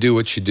 You do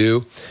what you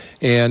do.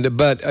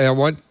 But I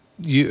want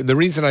you, the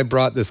reason I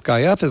brought this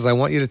guy up is I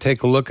want you to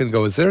take a look and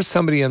go, is there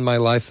somebody in my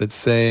life that's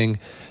saying,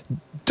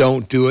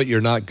 don't do it,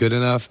 you're not good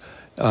enough?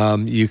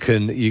 You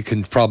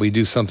can probably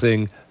do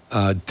something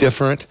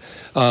different.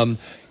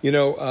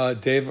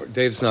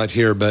 Dave's not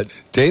here, but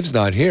Dave's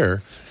not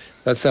here.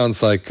 That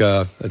sounds like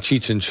a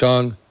Cheech and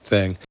Chong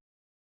thing.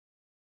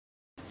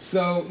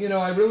 So,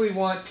 I really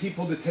want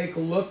people to take a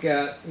look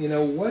at,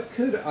 what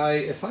could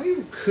if I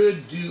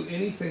could do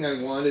anything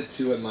I wanted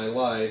to in my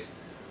life,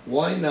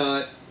 why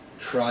not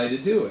try to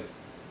do it?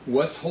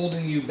 What's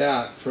holding you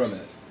back from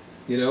it?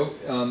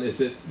 Is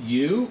it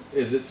you?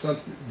 Is it some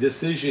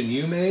decision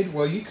you made?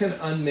 Well, you can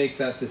unmake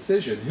that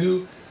decision.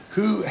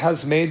 Who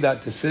has made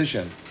that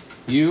decision?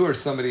 You or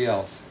somebody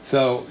else?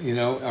 So,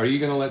 are you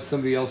going to let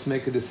somebody else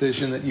make a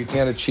decision that you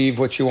can't achieve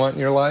what you want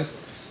in your life?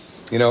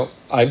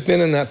 I've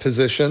been in that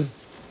position.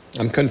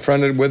 I'm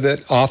confronted with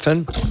it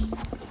often.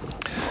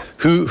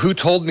 Who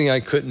told me I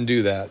couldn't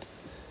do that?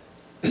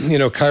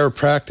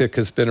 Chiropractic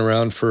has been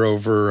around for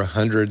over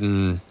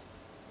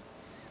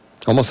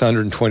almost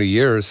 120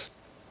 years.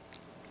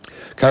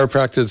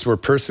 Chiropractors were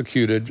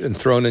persecuted and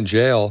thrown in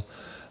jail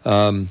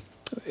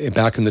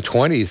back in the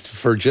 20s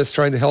for just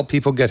trying to help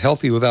people get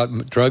healthy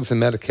without drugs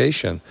and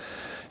medication.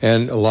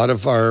 And a lot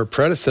of our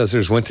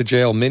predecessors went to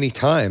jail many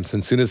times.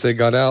 And as soon as they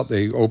got out,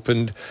 they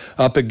opened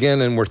up again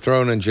and were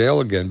thrown in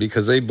jail again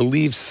because they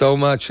believed so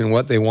much in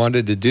what they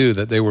wanted to do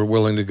that they were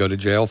willing to go to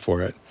jail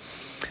for it.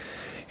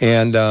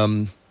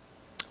 And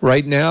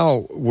right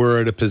now,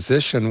 we're at a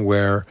position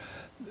where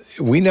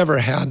we never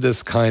had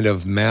this kind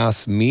of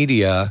mass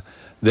media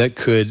that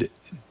could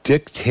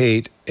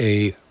dictate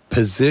a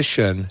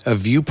position of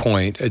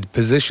viewpoint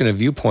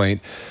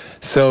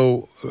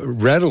so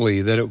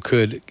readily that it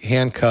could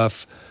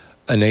handcuff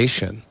a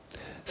nation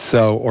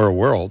or a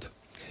world.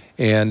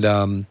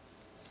 And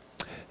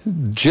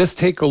just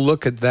take a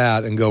look at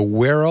that and go,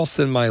 where else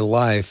in my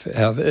life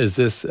is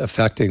this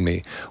affecting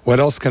me? What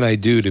else can I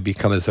do to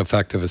become as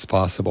effective as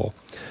possible?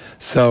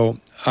 So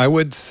I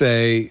would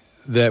say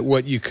that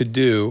what you could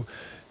do,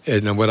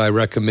 and what I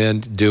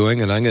recommend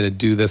doing, and I'm going to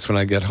do this when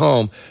I get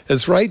home,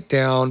 is write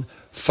down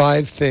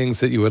 5 things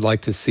that you would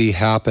like to see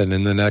happen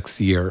in the next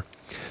year.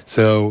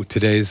 So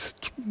today's,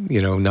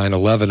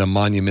 9/11, a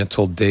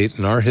monumental date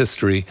in our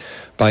history.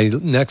 By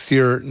next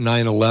year,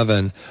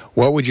 9/11,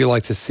 what would you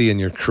like to see in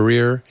your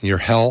career, in your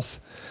health,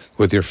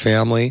 with your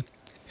family,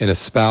 in a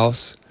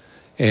spouse,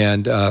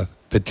 and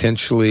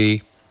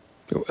potentially,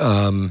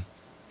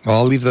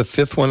 I'll leave the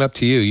 5th one up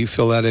to you. You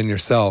fill that in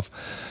yourself.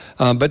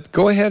 But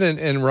go ahead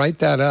and write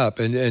that up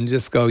and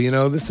just go,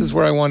 this is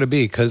where I want to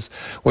be. Because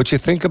what you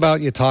think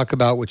about, you talk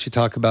about. What you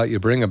talk about, you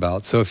bring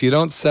about. So if you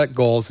don't set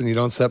goals and you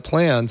don't set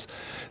plans,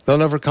 they'll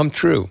never come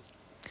true.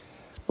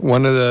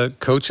 One of the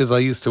coaches I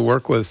used to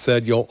work with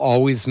said, you'll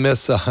always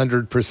miss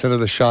 100% of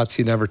the shots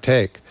you never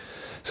take.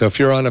 So if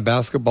you're on a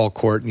basketball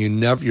court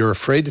and you're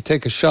afraid to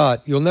take a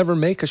shot, you'll never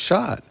make a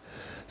shot.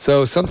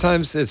 So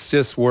sometimes it's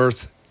just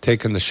worth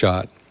taking the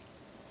shot.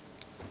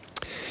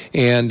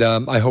 And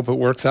I hope it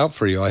works out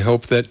for you. I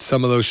hope that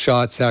some of those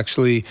shots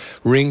actually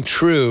ring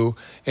true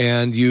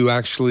and you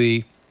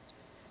actually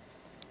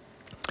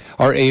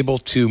are able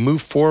to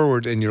move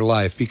forward in your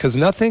life, because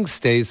nothing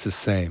stays the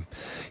same.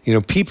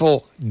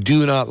 People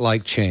do not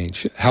like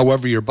change.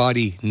 However, your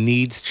body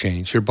needs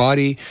change. Your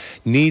body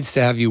needs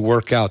to have you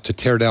work out to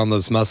tear down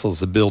those muscles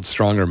to build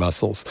stronger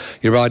muscles.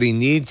 Your body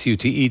needs you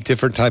to eat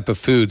different type of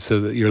foods so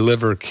that your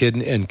liver,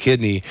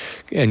 kidney,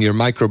 and your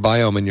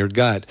microbiome in your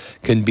gut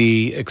can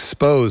be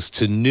exposed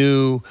to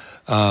new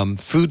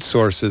food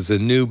sources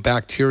and new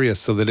bacteria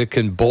so that it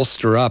can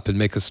bolster up and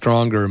make a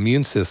stronger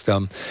immune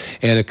system,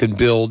 and it can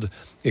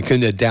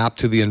adapt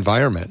to the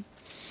environment.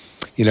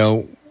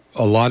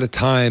 A lot of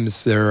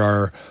times there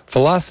are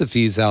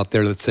philosophies out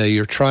there that say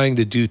you're trying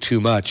to do too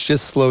much.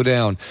 Just slow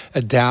down,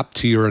 adapt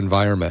to your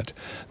environment.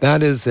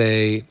 That is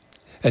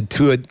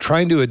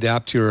trying to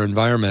adapt to your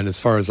environment, as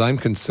far as I'm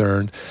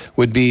concerned,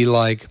 would be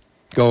like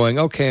going,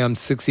 okay, I'm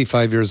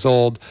 65 years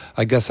old.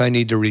 I guess I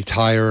need to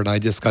retire and I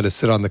just got to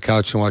sit on the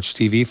couch and watch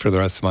TV for the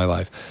rest of my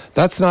life.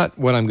 That's not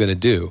what I'm going to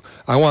do.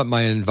 I want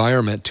my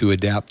environment to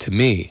adapt to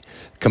me.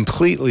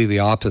 Completely the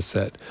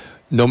opposite.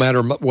 No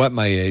matter what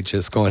my age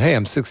is, going, hey,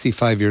 I'm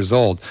 65 years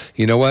old.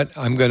 You know what?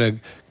 I'm going to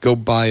go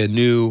buy a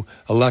new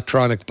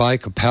electronic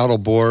bike, a paddle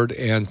board,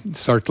 and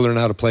start to learn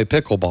how to play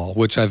pickleball,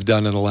 which I've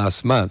done in the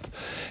last month.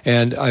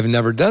 And I've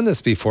never done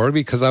this before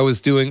because I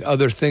was doing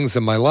other things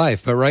in my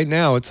life. But right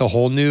now, it's a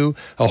whole new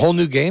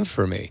game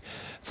for me.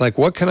 It's like,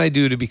 what can I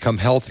do to become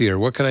healthier?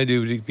 What can I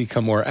do to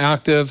become more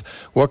active?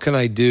 What can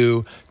I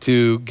do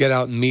to get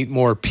out and meet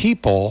more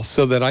people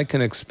so that I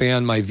can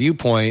expand my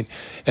viewpoint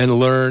and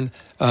learn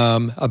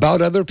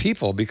about other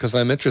people, because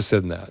I'm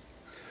interested in that.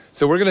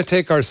 So we're going to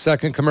take our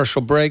second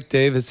commercial break.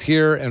 Dave is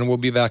here, and we'll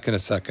be back in a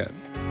second.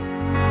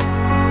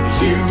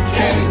 You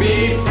can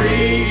be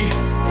free.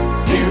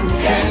 You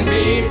can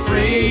be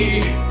free.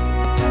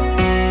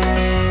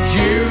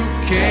 You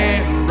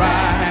can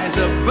rise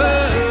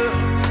above.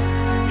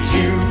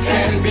 You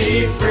can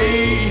be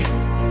free.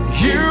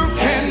 You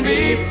can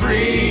be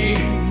free.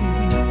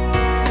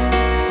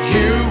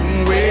 You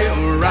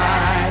will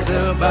rise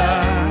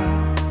above.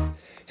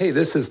 Hey,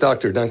 this is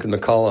Dr. Duncan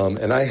McCollum,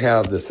 and I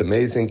have this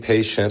amazing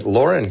patient,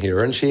 Lauren,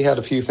 here, and she had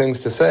a few things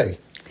to say.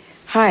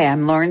 Hi,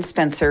 I'm Lauren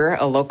Spencer,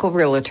 a local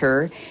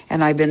realtor,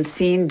 and I've been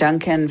seeing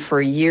Duncan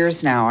for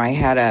years now. I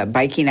had a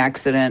biking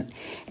accident,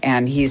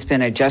 and he's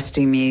been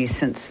adjusting me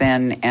since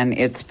then, and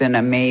it's been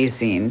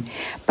amazing.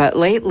 But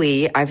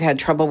lately, I've had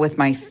trouble with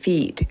my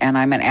feet, and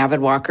I'm an avid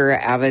walker,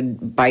 avid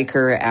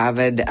biker,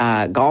 avid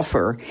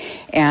golfer,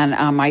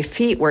 and my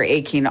feet were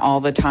aching all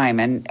the time.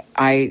 And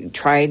I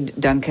tried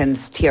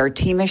Duncan's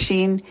TRT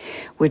machine,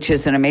 which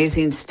is an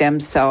amazing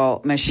stem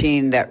cell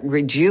machine that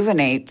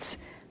rejuvenates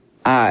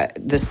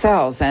the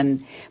cells.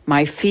 And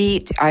my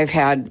feet, I've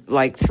had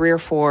like 3 or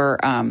 4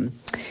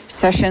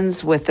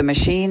 sessions with the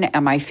machine,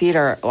 and my feet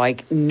are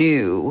like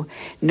new,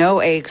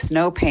 no aches,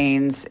 no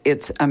pains.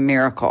 It's a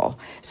miracle.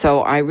 So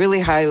I really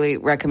highly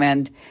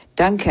recommend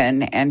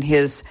Duncan and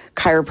his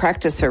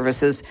chiropractic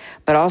services,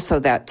 but also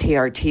that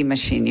TRT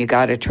machine. You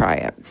got to try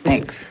it.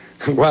 Thanks.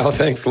 Wow,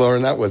 thanks,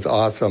 Lauren. That was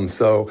awesome.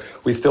 So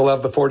we still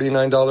have the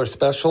 $49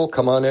 special.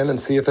 Come on in and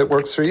see if it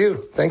works for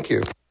you. Thank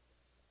you.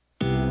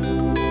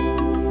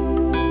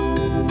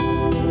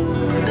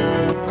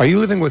 Are you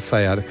living with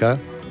sciatica?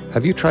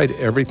 Have you tried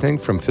everything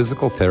from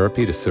physical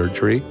therapy to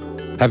surgery?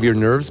 Have your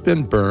nerves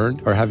been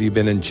burned, or have you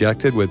been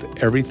injected with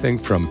everything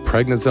from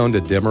prednisone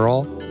to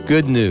Demerol?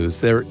 Good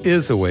news, there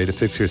is a way to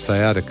fix your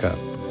sciatica.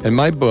 In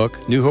my book,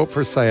 New Hope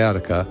for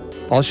Sciatica,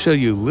 I'll show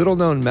you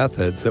little-known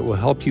methods that will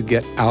help you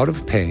get out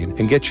of pain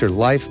and get your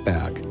life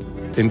back,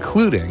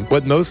 including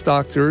what most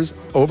doctors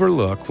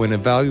overlook when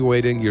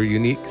evaluating your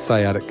unique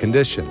sciatic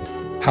condition: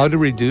 how to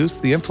reduce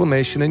the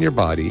inflammation in your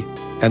body,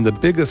 and the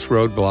biggest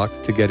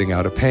roadblock to getting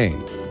out of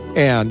pain,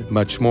 and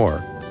much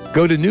more.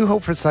 Go to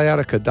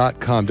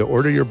newhopeforsciatica.com to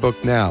order your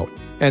book now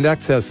and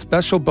access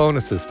special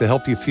bonuses to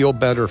help you feel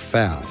better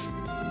fast.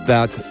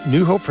 That's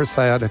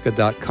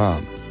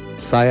newhopeforsciatica.com,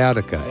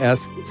 sciatica,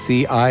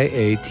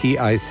 SCIATICA,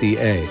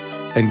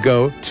 and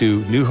go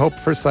to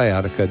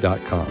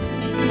newhopeforsciatica.com.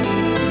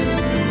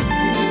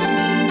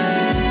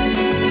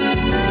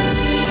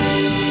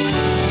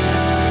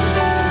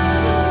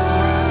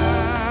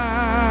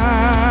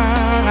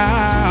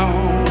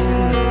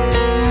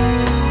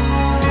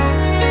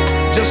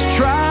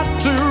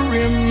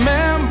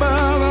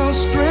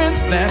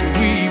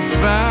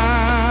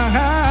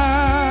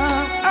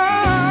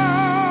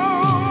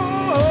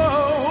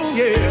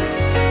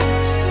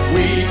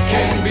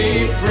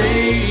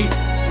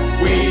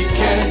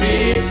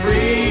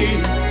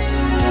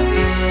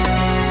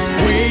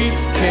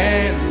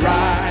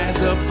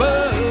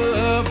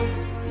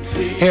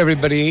 Hey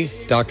everybody,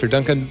 Dr.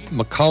 Duncan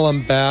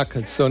McCollum back.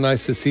 It's so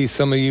nice to see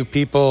some of you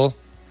people,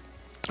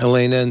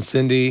 Elena and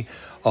Cindy,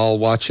 all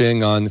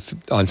watching on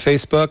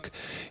Facebook.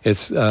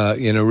 It's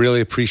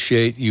really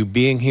appreciate you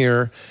being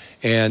here.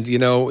 And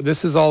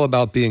this is all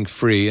about being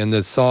free. And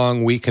the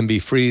song "We Can Be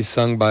Free,"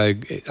 sung by,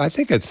 I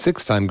think it's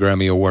 6-time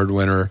Grammy Award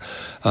winner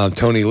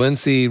Tony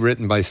Lindsay,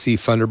 written by Steve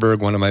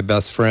Funderburg, one of my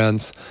best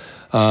friends.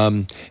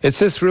 It's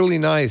just really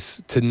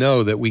nice to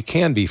know that we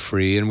can be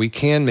free and we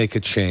can make a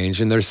change,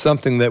 and there's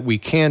something that we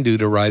can do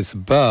to rise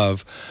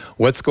above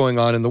what's going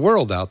on in the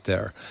world out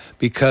there.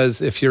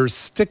 Because if you're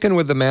sticking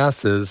with the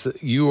masses,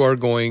 you are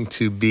going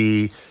to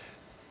be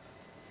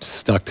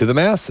stuck to the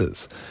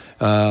masses.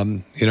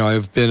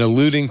 I've been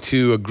alluding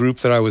to a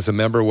group that I was a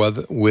member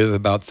with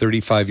about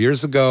 35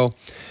 years ago.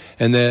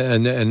 And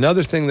then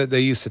another thing that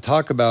they used to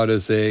talk about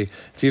is if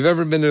you've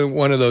ever been to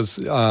one of those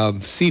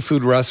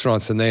seafood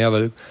restaurants and they have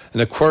an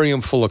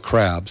aquarium full of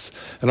crabs,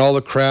 and all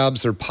the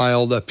crabs are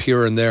piled up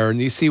here and there, and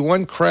you see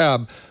one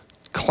crab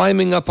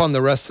climbing up on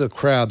the rest of the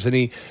crabs, and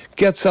he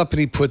gets up and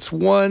he puts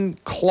one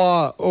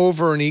claw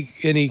over and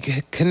he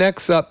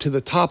connects up to the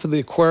top of the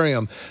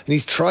aquarium, and he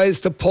tries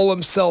to pull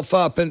himself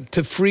up and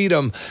to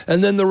freedom,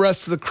 and then the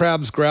rest of the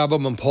crabs grab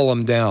him and pull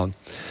him down.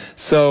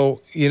 So,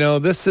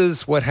 this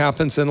is what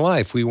happens in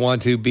life. We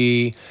want to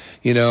be,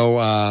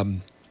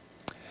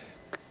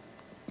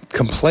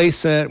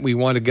 complacent. We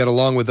want to get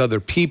along with other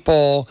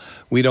people.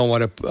 We don't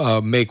want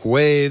to make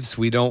waves.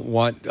 We don't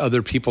want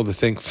other people to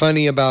think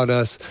funny about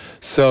us.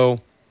 So,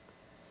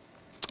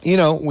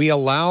 we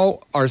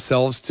allow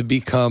ourselves to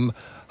become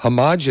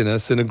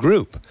homogenous in a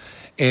group.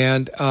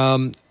 And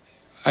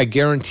I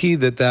guarantee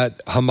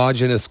that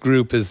homogenous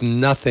group is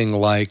nothing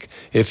like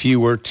if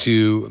you were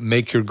to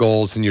make your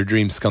goals and your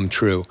dreams come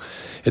true.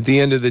 At the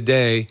end of the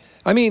day,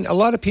 I mean, a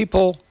lot of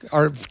people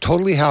are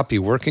totally happy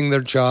working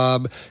their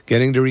job,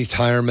 getting to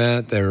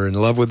retirement. They're in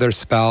love with their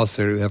spouse.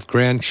 They have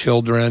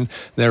grandchildren.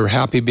 They're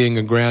happy being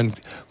a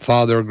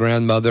grandfather or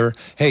grandmother.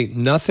 Hey,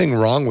 nothing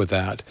wrong with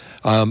that.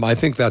 I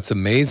think that's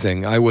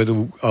amazing. I would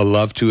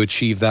love to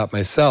achieve that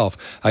myself.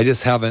 I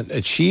just haven't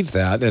achieved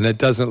that, and it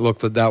doesn't look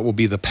that will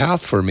be the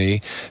path for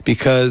me,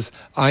 because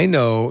I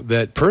know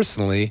that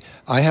personally,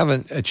 I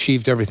haven't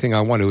achieved everything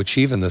I want to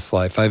achieve in this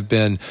life. I've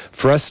been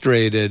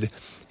frustrated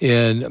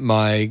in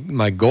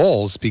my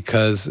goals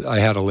because I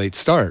had a late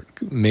start.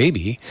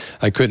 Maybe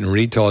I couldn't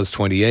read till I was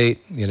 28,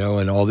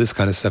 and all this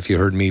kind of stuff you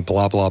heard me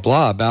blah, blah,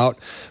 blah about.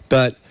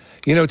 But,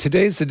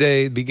 today's the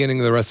day, beginning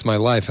of the rest of my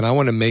life, and I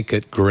want to make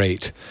it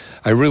great.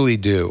 I really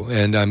do.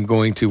 And I'm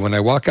going to, when I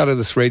walk out of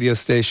this radio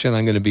station,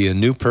 I'm going to be a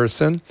new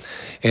person,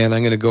 and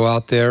I'm going to go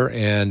out there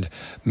and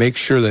make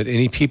sure that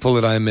any people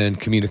that I'm in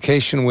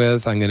communication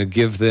with, I'm going to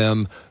give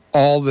them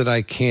all that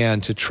I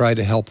can to try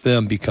to help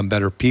them become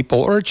better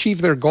people or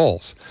achieve their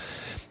goals.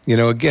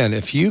 Again,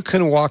 if you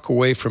can walk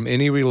away from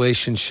any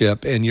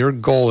relationship and your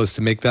goal is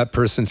to make that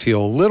person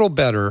feel a little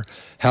better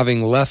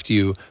having left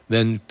you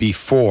than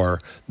before,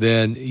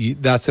 then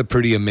that's a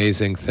pretty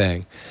amazing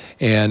thing.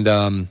 And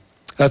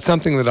that's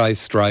something that I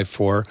strive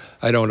for.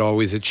 I don't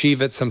always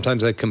achieve it.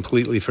 Sometimes I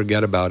completely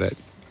forget about it.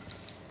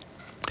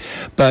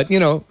 But,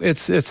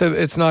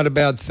 it's not a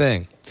bad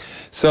thing.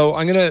 So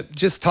I'm going to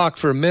just talk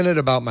for a minute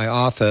about my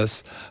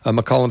office,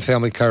 McCollum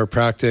Family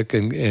Chiropractic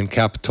in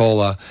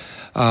Capitola.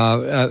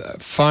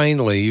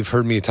 Finally, you've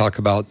heard me talk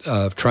about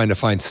trying to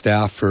find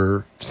staff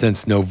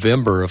since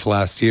November of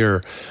last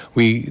year.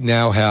 We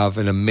now have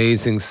an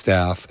amazing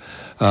staff.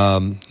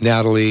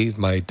 Natalie,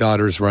 my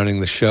daughter's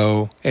running the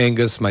show.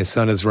 Angus, my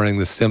son, is running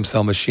the stem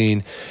cell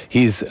machine.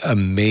 He's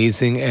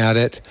amazing at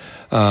it.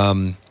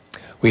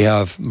 We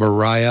have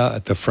Mariah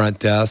at the front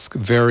desk,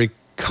 very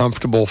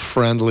comfortable,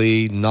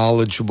 friendly,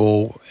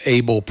 knowledgeable,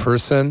 able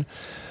person.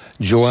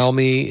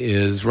 Joelmy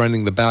is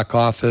running the back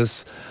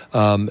office,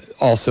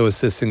 also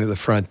assisting at the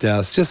front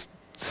desk. Just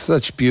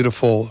such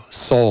beautiful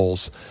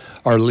souls.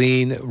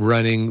 Arlene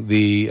running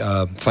the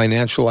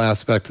financial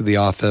aspect of the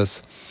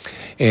office.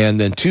 And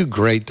then two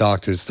great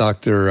doctors.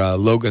 Dr.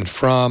 Logan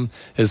Fromm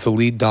is the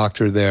lead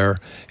doctor there,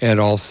 and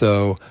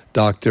also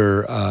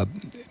Dr.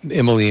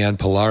 Emily Ann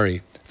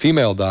Polari,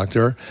 female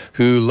doctor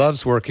who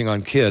loves working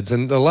on kids.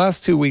 And the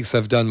last 2 weeks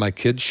I've done my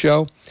kids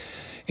show,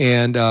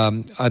 and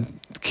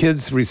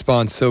kids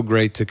respond so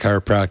great to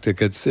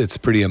chiropractic. It's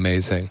pretty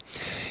amazing.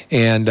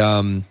 And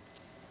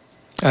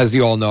as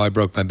you all know, I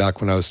broke my back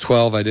when I was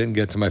 12. I didn't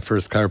get to my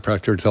first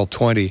chiropractor until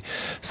 20.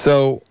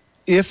 So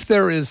if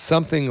there is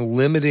something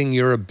limiting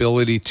your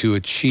ability to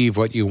achieve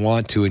what you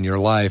want to in your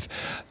life,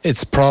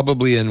 it's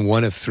probably in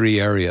one of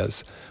three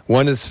areas.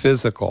 One is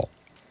physical.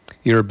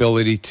 Your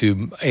ability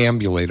to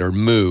ambulate or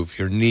move,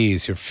 your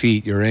knees, your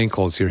feet, your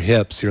ankles, your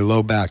hips, your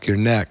low back, your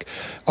neck,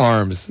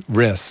 arms,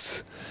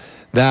 wrists.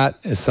 That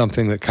is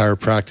something that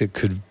chiropractic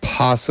could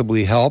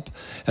possibly help.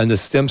 And the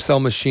stem cell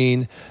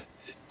machine,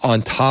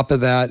 on top of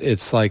that,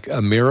 it's like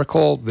a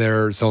miracle.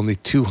 There's only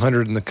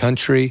 200 in the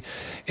country,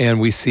 and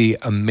we see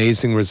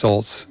amazing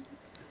results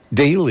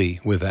daily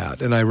with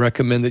that. And I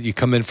recommend that you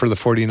come in for the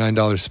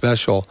 $49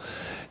 special.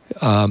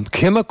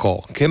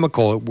 Chemicals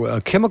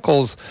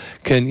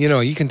can,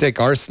 you can take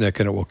arsenic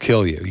and it will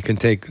kill you. You can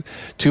take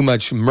too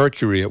much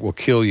mercury, it will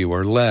kill you,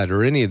 or lead,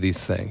 or any of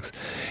these things.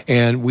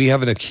 And we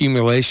have an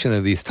accumulation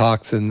of these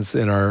toxins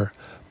in our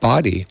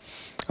body.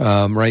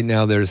 Right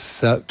now,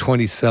 there's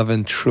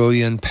 27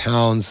 trillion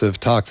pounds of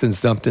toxins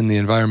dumped in the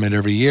environment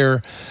every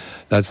year.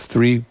 That's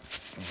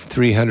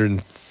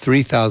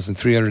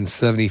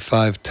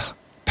 3,375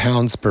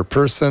 pounds per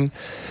person,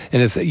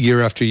 and it's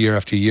year after year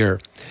after year.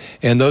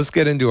 And those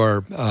get into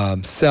our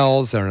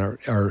cells,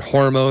 our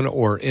hormone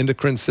or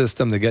endocrine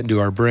system. They get into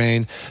our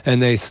brain,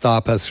 and they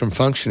stop us from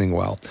functioning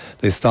well.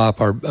 They stop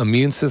our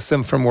immune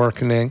system from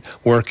working,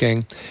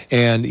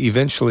 and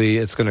eventually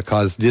it's going to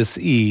cause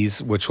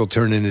dis-ease, which will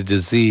turn into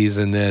disease,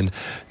 and then,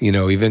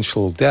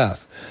 eventual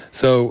death.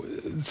 So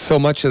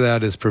much of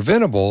that is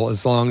preventable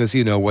as long as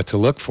you know what to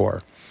look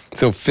for.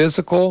 So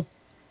physical,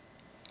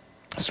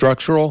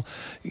 structural,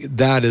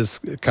 that is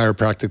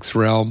chiropractic's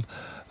realm.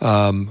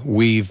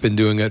 We've been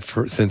doing it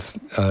since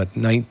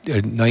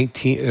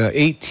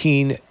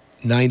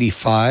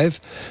 1895.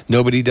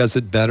 Nobody does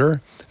it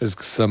better.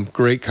 There's some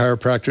great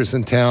chiropractors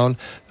in town.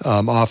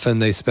 Often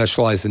they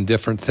specialize in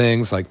different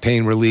things like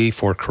pain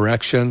relief or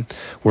correction.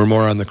 We're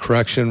more on the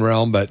correction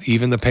realm, but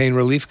even the pain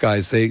relief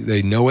guys,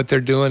 they know what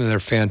they're doing, and they're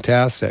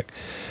fantastic.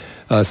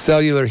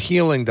 Cellular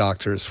healing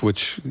doctors,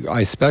 which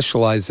I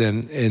specialize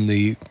in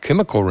the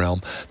chemical realm.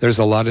 There's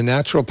a lot of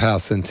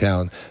naturopaths in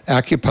town,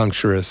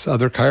 acupuncturists,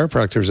 other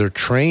chiropractors are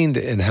trained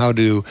in how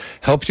to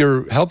help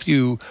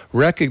you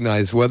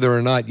recognize whether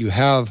or not you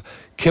have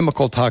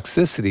chemical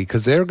toxicity,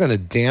 because they're going to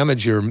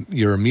damage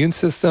your immune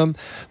system.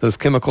 Those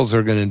chemicals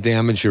are going to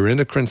damage your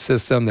endocrine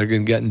system. They're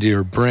going to get into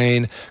your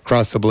brain,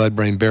 cross the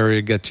blood-brain barrier,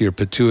 get to your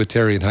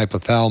pituitary and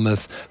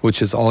hypothalamus,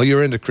 which is all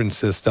your endocrine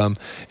system,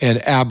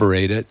 and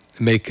aberrate it,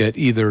 make it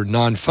either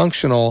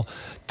non-functional,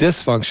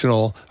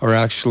 dysfunctional, or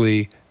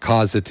actually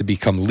cause it to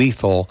become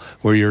lethal,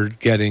 where you're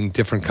getting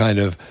different kind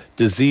of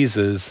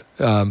diseases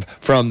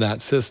from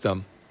that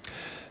system.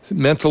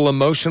 Mental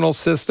emotional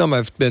system,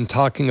 I've been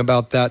talking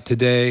about that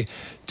today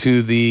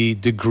to the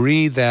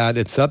degree that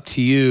it's up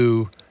to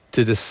you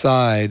to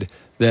decide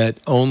that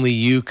only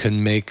you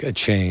can make a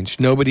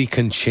change. Nobody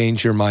can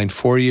change your mind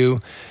for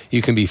you.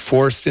 You can be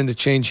forced into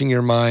changing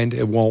your mind.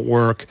 It won't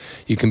work.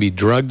 You can be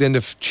drugged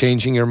into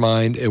changing your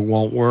mind. It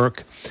won't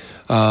work.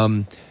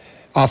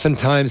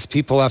 Oftentimes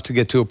people have to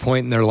get to a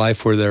point in their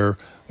life where they're,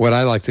 what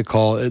I like to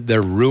call,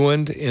 they're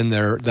ruined in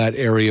that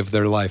area of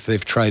their life.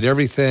 They've tried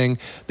everything.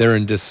 They're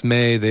in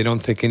dismay. They don't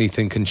think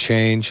anything can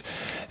change.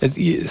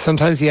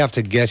 Sometimes you have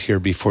to get here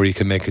before you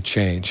can make a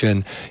change.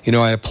 And,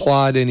 I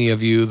applaud any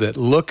of you that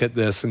look at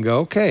this and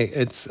go,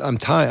 okay, I'm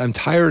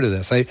tired of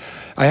this. I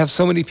have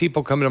so many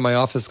people come into my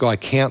office go, I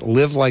can't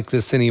live like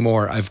this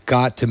anymore. I've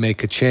got to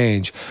make a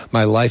change.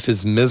 My life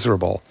is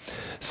miserable.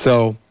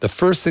 So the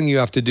first thing you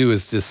have to do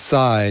is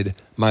decide,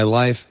 my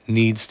life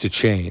needs to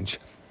change.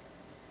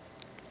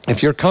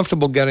 If you're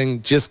comfortable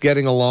just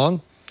getting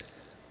along,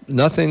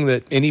 nothing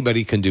that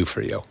anybody can do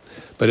for you.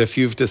 But if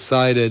you've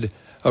decided,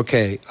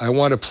 okay, I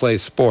want to play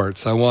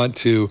sports, I want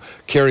to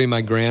carry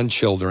my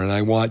grandchildren,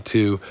 I want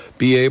to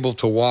be able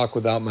to walk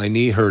without my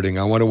knee hurting,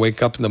 I want to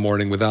wake up in the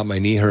morning without my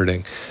knee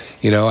hurting,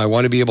 I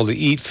want to be able to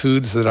eat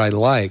foods that I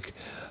like,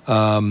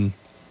 I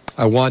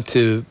want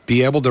to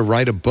be able to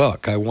write a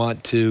book, I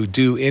want to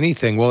do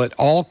anything. Well, it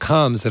all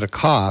comes at a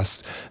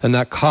cost, and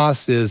that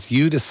cost is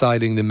you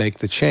deciding to make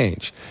the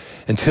change.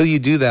 Until you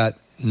do that,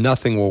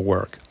 nothing will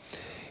work.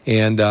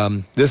 And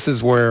this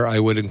is where I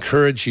would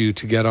encourage you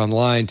to get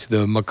online to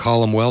the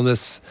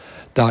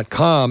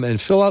McCollumWellness.com and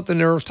fill out the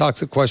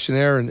neurotoxic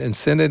questionnaire and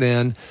send it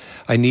in.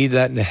 I need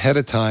that ahead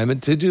of time,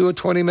 and to do a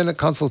 20-minute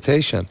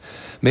consultation.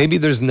 Maybe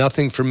there's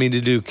nothing for me to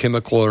do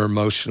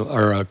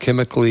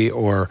chemically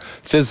or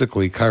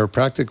physically,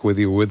 chiropractic with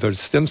you with a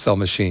stem cell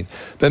machine.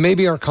 But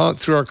maybe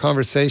through our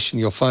conversation,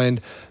 you'll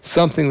find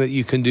something that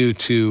you can do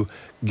to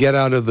get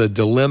out of the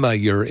dilemma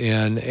you're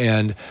in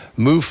and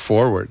move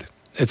forward.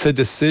 It's a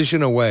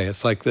decision away.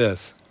 It's like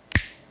this,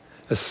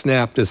 a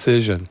snap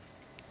decision.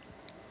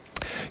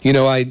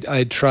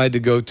 I tried to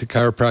go to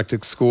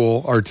chiropractic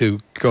school or to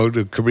go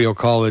to Cabrillo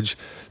College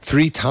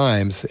 3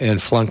 times and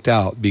flunked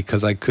out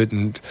because I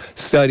couldn't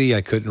study,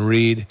 I couldn't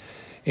read,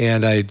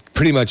 and I'd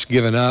pretty much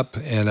given up,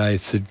 and I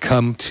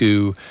succumbed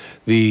to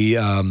the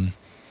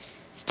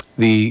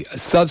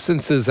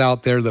substances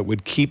out there that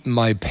would keep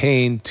my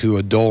pain to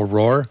a dull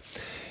roar.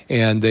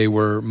 And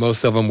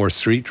most of them were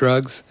street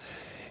drugs.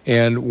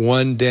 And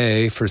one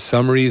day, for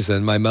some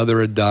reason, my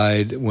mother had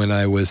died when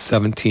I was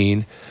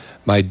 17.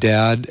 My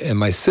dad and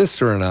my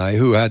sister and I,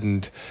 who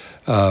hadn't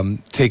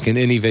taken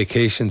any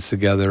vacations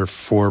together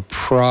for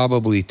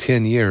probably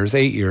 8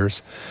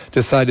 years,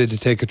 decided to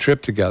take a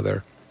trip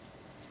together.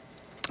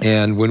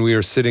 And when we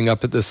were sitting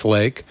up at this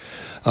lake,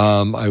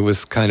 I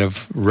was kind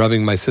of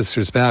rubbing my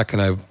sister's back,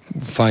 and I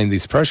find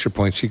these pressure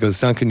points. She goes,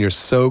 Duncan, you're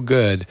so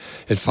good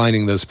at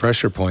finding those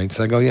pressure points.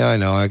 I go, yeah, I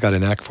know. I got a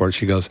knack for it.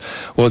 She goes,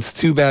 well, it's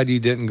too bad you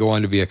didn't go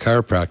on to be a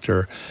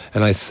chiropractor.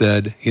 And I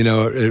said,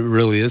 it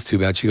really is too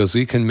bad. She goes,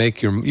 you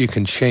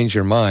can change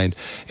your mind.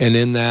 And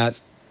in that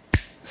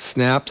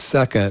snap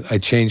second, I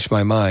changed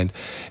my mind.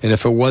 And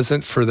if it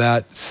wasn't for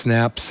that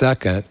snap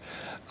second,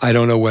 I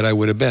don't know what I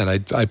would have been.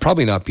 I'd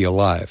probably not be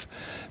alive.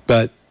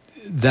 But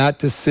that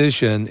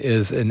decision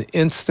is an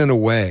instant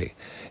away.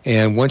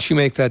 And once you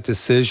make that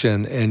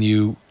decision and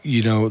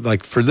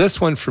like for this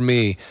one, for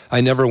me,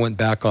 I never went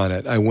back on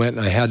it. I went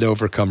and I had to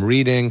overcome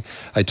reading.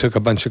 I took a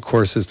bunch of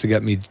courses to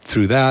get me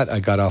through that. I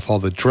got off all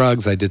the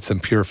drugs. I did some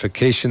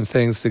purification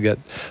things to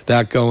get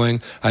that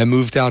going. I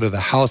moved out of the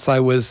house I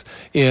was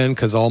in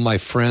because all my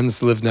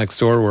friends lived next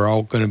door. We're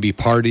all going to be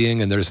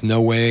partying, and there's no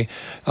way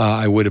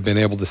I would have been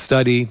able to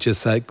study,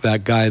 just like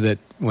that guy that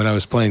when I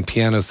was playing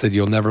piano said,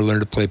 you'll never learn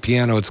to play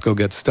piano, let's go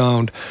get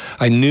stoned.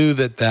 I knew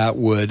that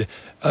would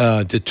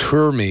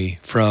deter me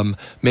from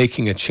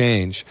making a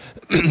change.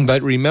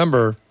 But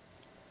remember,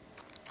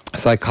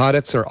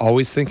 psychotics are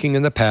always thinking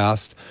in the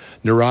past,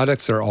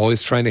 neurotics are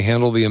always trying to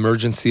handle the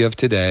emergency of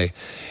today,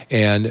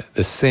 and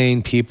the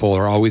sane people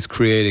are always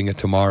creating a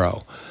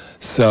tomorrow.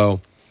 So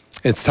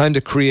it's time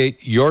to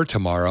create your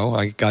tomorrow.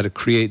 I got to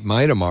create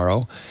my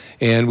tomorrow.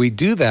 And we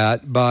do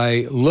that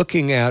by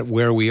looking at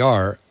where we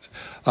are.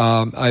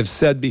 I've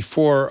said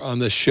before on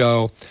this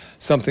show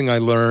something I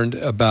learned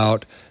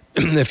about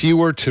if you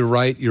were to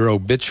write your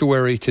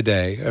obituary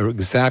today, or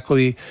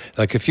exactly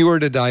like if you were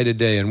to die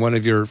today and one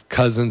of your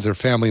cousins or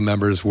family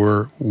members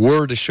were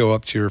to show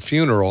up to your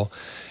funeral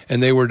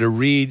and they were to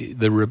read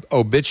the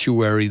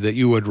obituary that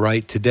you would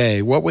write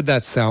today, what would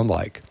that sound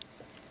like?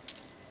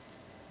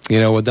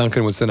 Well,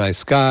 Duncan was a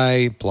nice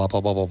guy, blah, blah,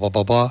 blah, blah, blah,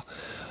 blah, blah.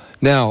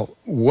 Now,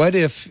 what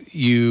if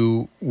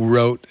you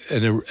wrote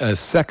a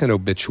second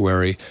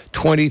obituary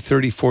 20,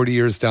 30, 40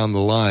 years down the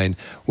line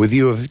with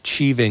you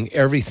achieving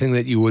everything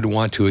that you would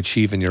want to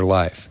achieve in your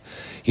life?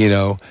 You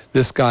know,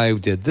 this guy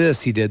did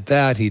this, he did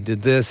that, he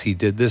did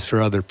this for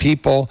other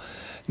people.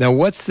 Now,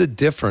 what's the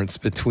difference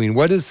between,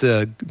 what is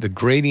the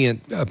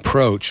gradient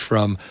approach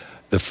from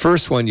the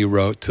first one you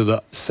wrote to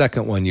the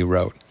second one you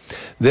wrote?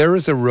 There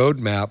is a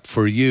roadmap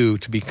for you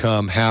to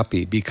become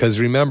happy, because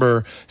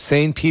remember,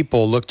 sane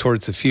people look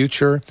towards the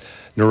future.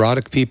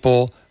 Neurotic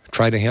people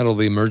try to handle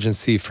the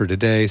emergency for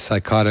today.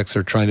 Psychotics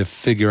are trying to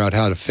figure out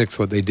how to fix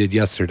what they did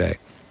yesterday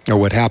or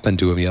what happened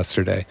to them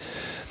yesterday.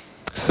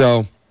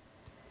 So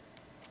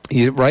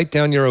you write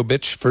down your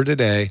obit for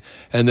today,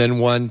 and then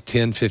 1,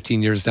 10,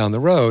 15 years down the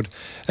road,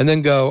 and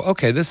then go,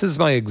 okay, this is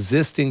my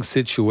existing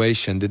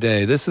situation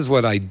today. This is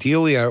what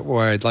ideally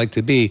where I'd like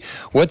to be.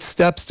 What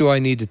steps do I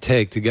need to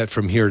take to get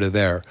from here to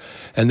there?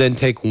 And then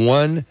take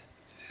one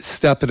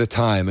step at a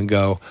time and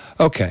go,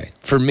 okay,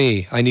 for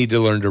me, I need to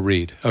learn to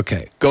read.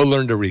 Okay, go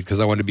learn to read because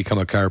I want to become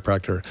a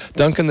chiropractor.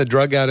 Duncan, the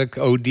drug addict,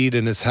 OD'd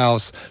in his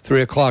house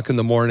 3 o'clock in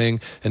the morning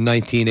in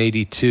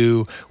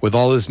 1982 with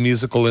all his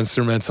musical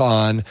instruments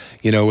on,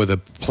 you know, with a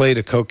plate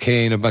of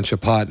cocaine, a bunch of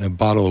pot, and a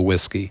bottle of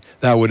whiskey.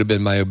 That would have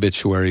been my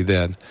obituary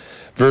then.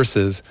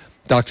 Versus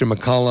Dr.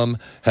 McCollum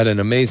had an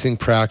amazing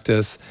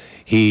practice.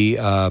 He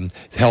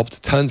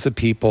helped tons of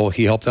people.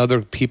 He helped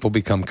other people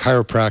become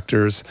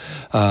chiropractors.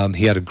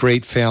 He had a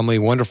great family,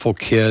 wonderful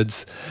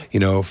kids, you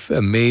know,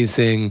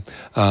 amazing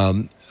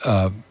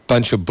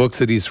bunch of books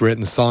that he's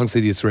written, songs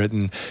that he's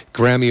written,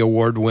 Grammy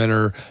Award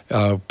winner,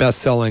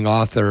 best-selling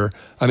author.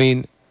 I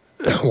mean,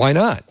 why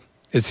not?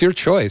 It's your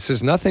choice.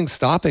 There's nothing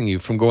stopping you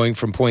from going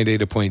from point A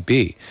to point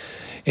B.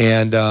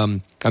 And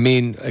I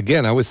mean,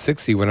 again, I was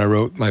 60 when I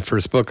wrote my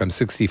first book. I'm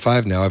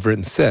 65 now. I've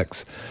written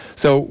 6.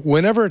 So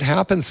whenever it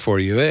happens for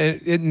you,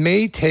 it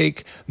may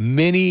take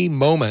many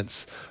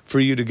moments for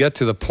you to get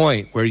to the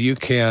point where you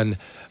can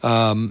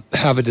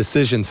have a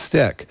decision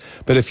stick.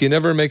 But if you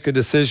never make a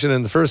decision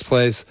in the first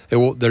place,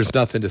 there's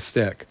nothing to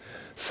stick.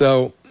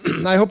 So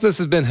I hope this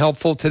has been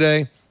helpful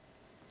today.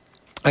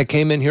 I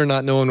came in here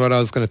not knowing what I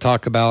was going to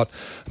talk about.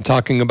 I'm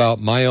talking about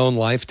my own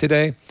life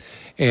today,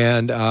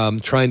 and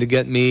trying to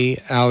get me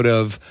out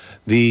of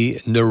the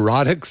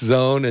neurotic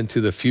zone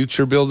into the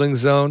future building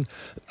zone.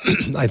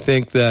 I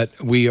think that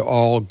we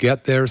all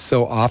get there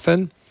so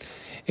often,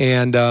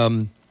 and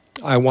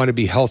I want to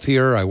be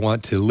healthier. I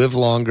want to live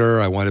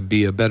longer. I want to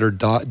be a better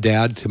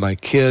dad to my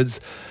kids,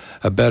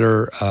 a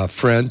better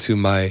friend to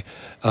my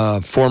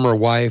former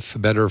wife, a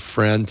better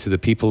friend to the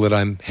people that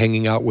I'm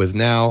hanging out with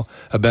now,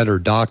 a better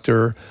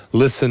doctor,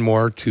 listen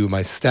more to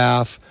my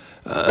staff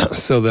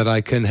so that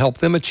I can help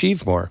them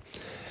achieve more.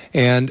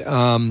 And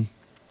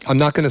I'm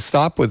not going to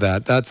stop with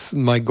that. That's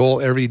my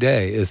goal every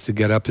day, is to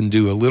get up and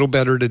do a little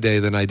better today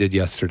than I did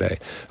yesterday,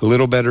 a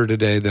little better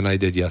today than I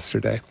did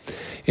yesterday.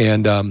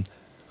 And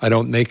I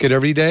don't make it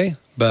every day,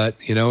 but,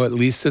 you know, at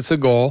least it's a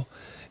goal.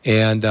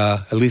 And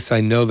at least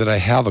I know that I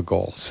have a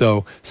goal.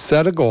 So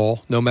set a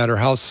goal, no matter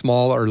how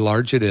small or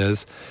large it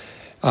is.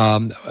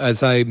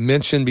 As I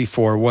mentioned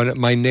before,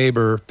 my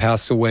neighbor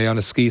passed away on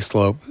a ski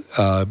slope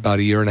about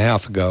 1.5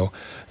 years ago.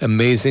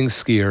 Amazing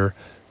skier.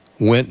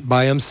 Went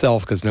by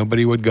himself because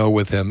nobody would go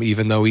with him,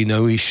 even though he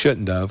knew he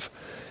shouldn't have.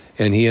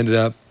 And he ended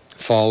up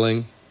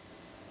falling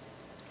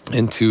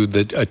into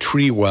a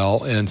tree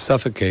well and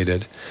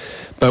suffocated.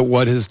 But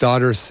what his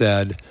daughter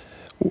said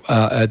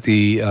at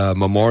the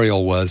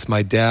memorial was,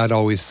 my dad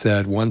always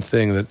said one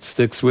thing that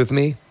sticks with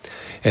me,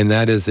 and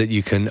that is that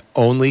you can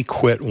only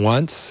quit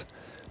once,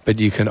 but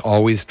you can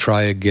always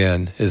try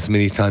again as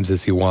many times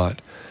as you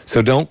want.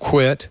 So don't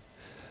quit.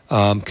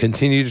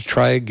 Continue to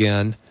try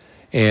again.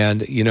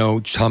 And, you know,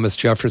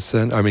 Thomas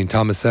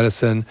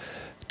Edison,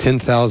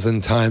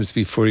 10,000 times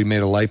before he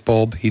made a light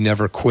bulb, he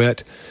never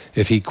quit.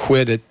 If he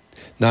quit at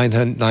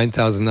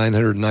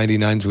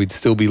 9,999, we'd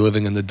still be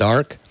living in the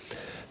dark.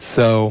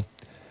 So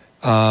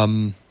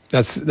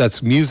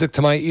that's music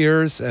to my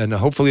ears, and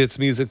hopefully it's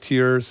music to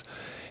yours.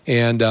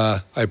 And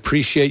I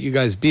appreciate you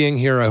guys being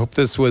here. I hope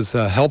this was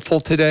helpful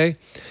today.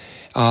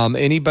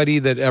 Anybody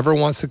that ever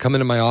wants to come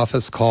into my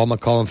office, call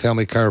McCollum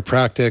Family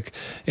Chiropractic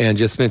and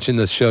just mention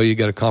this show. You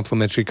get a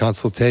complimentary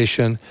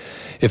consultation.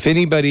 If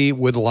anybody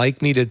would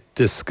like me to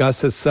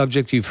discuss a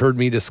subject you've heard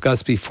me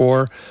discuss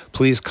before,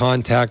 please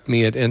contact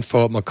me at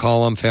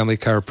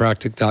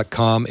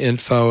info@McCollumFamilyChiropractic.com,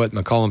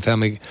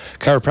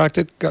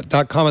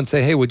 info@McCollumFamilyChiropractic.com, and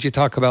say, hey, would you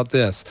talk about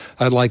this?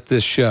 I'd like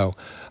this show.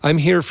 I'm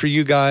here for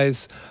you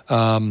guys.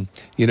 Really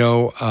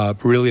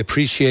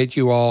appreciate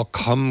you all.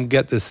 Come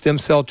get the stem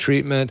cell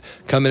treatment.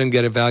 Come in and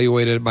get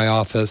evaluated at my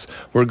office.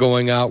 We're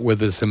going out with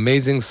this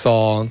amazing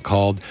song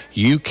called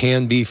You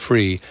Can Be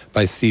Free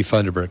by Steve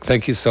Funderburg.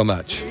 Thank you so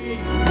much.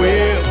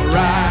 We'll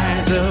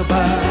rise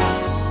above.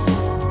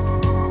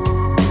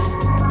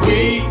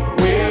 We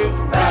will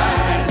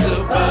rise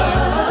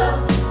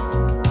above.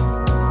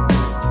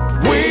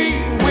 We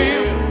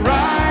will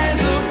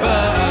rise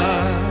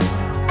above.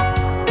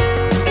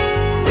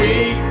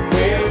 We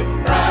will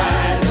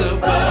rise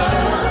above.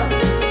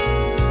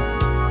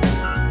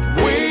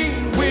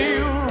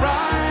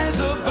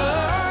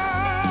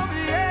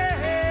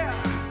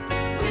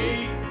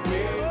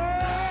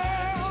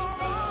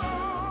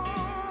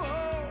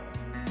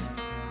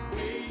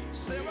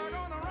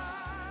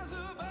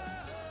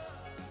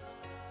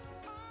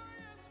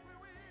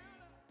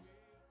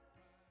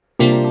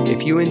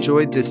 If you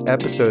enjoyed this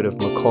episode of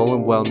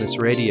McCollum Wellness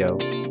Radio,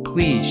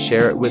 please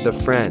share it with a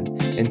friend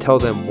and tell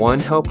them one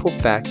helpful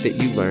fact that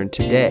you learned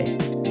today.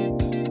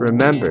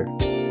 Remember,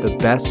 the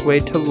best way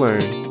to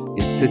learn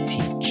is to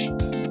teach.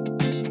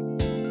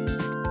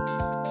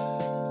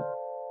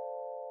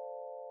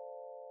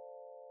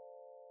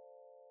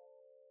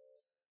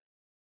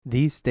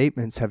 These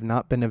statements have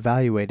not been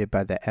evaluated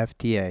by the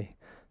FDA.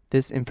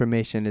 This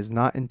information is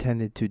not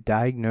intended to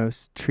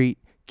diagnose, treat,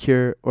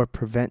 cure, or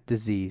prevent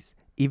disease,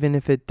 even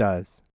if it does.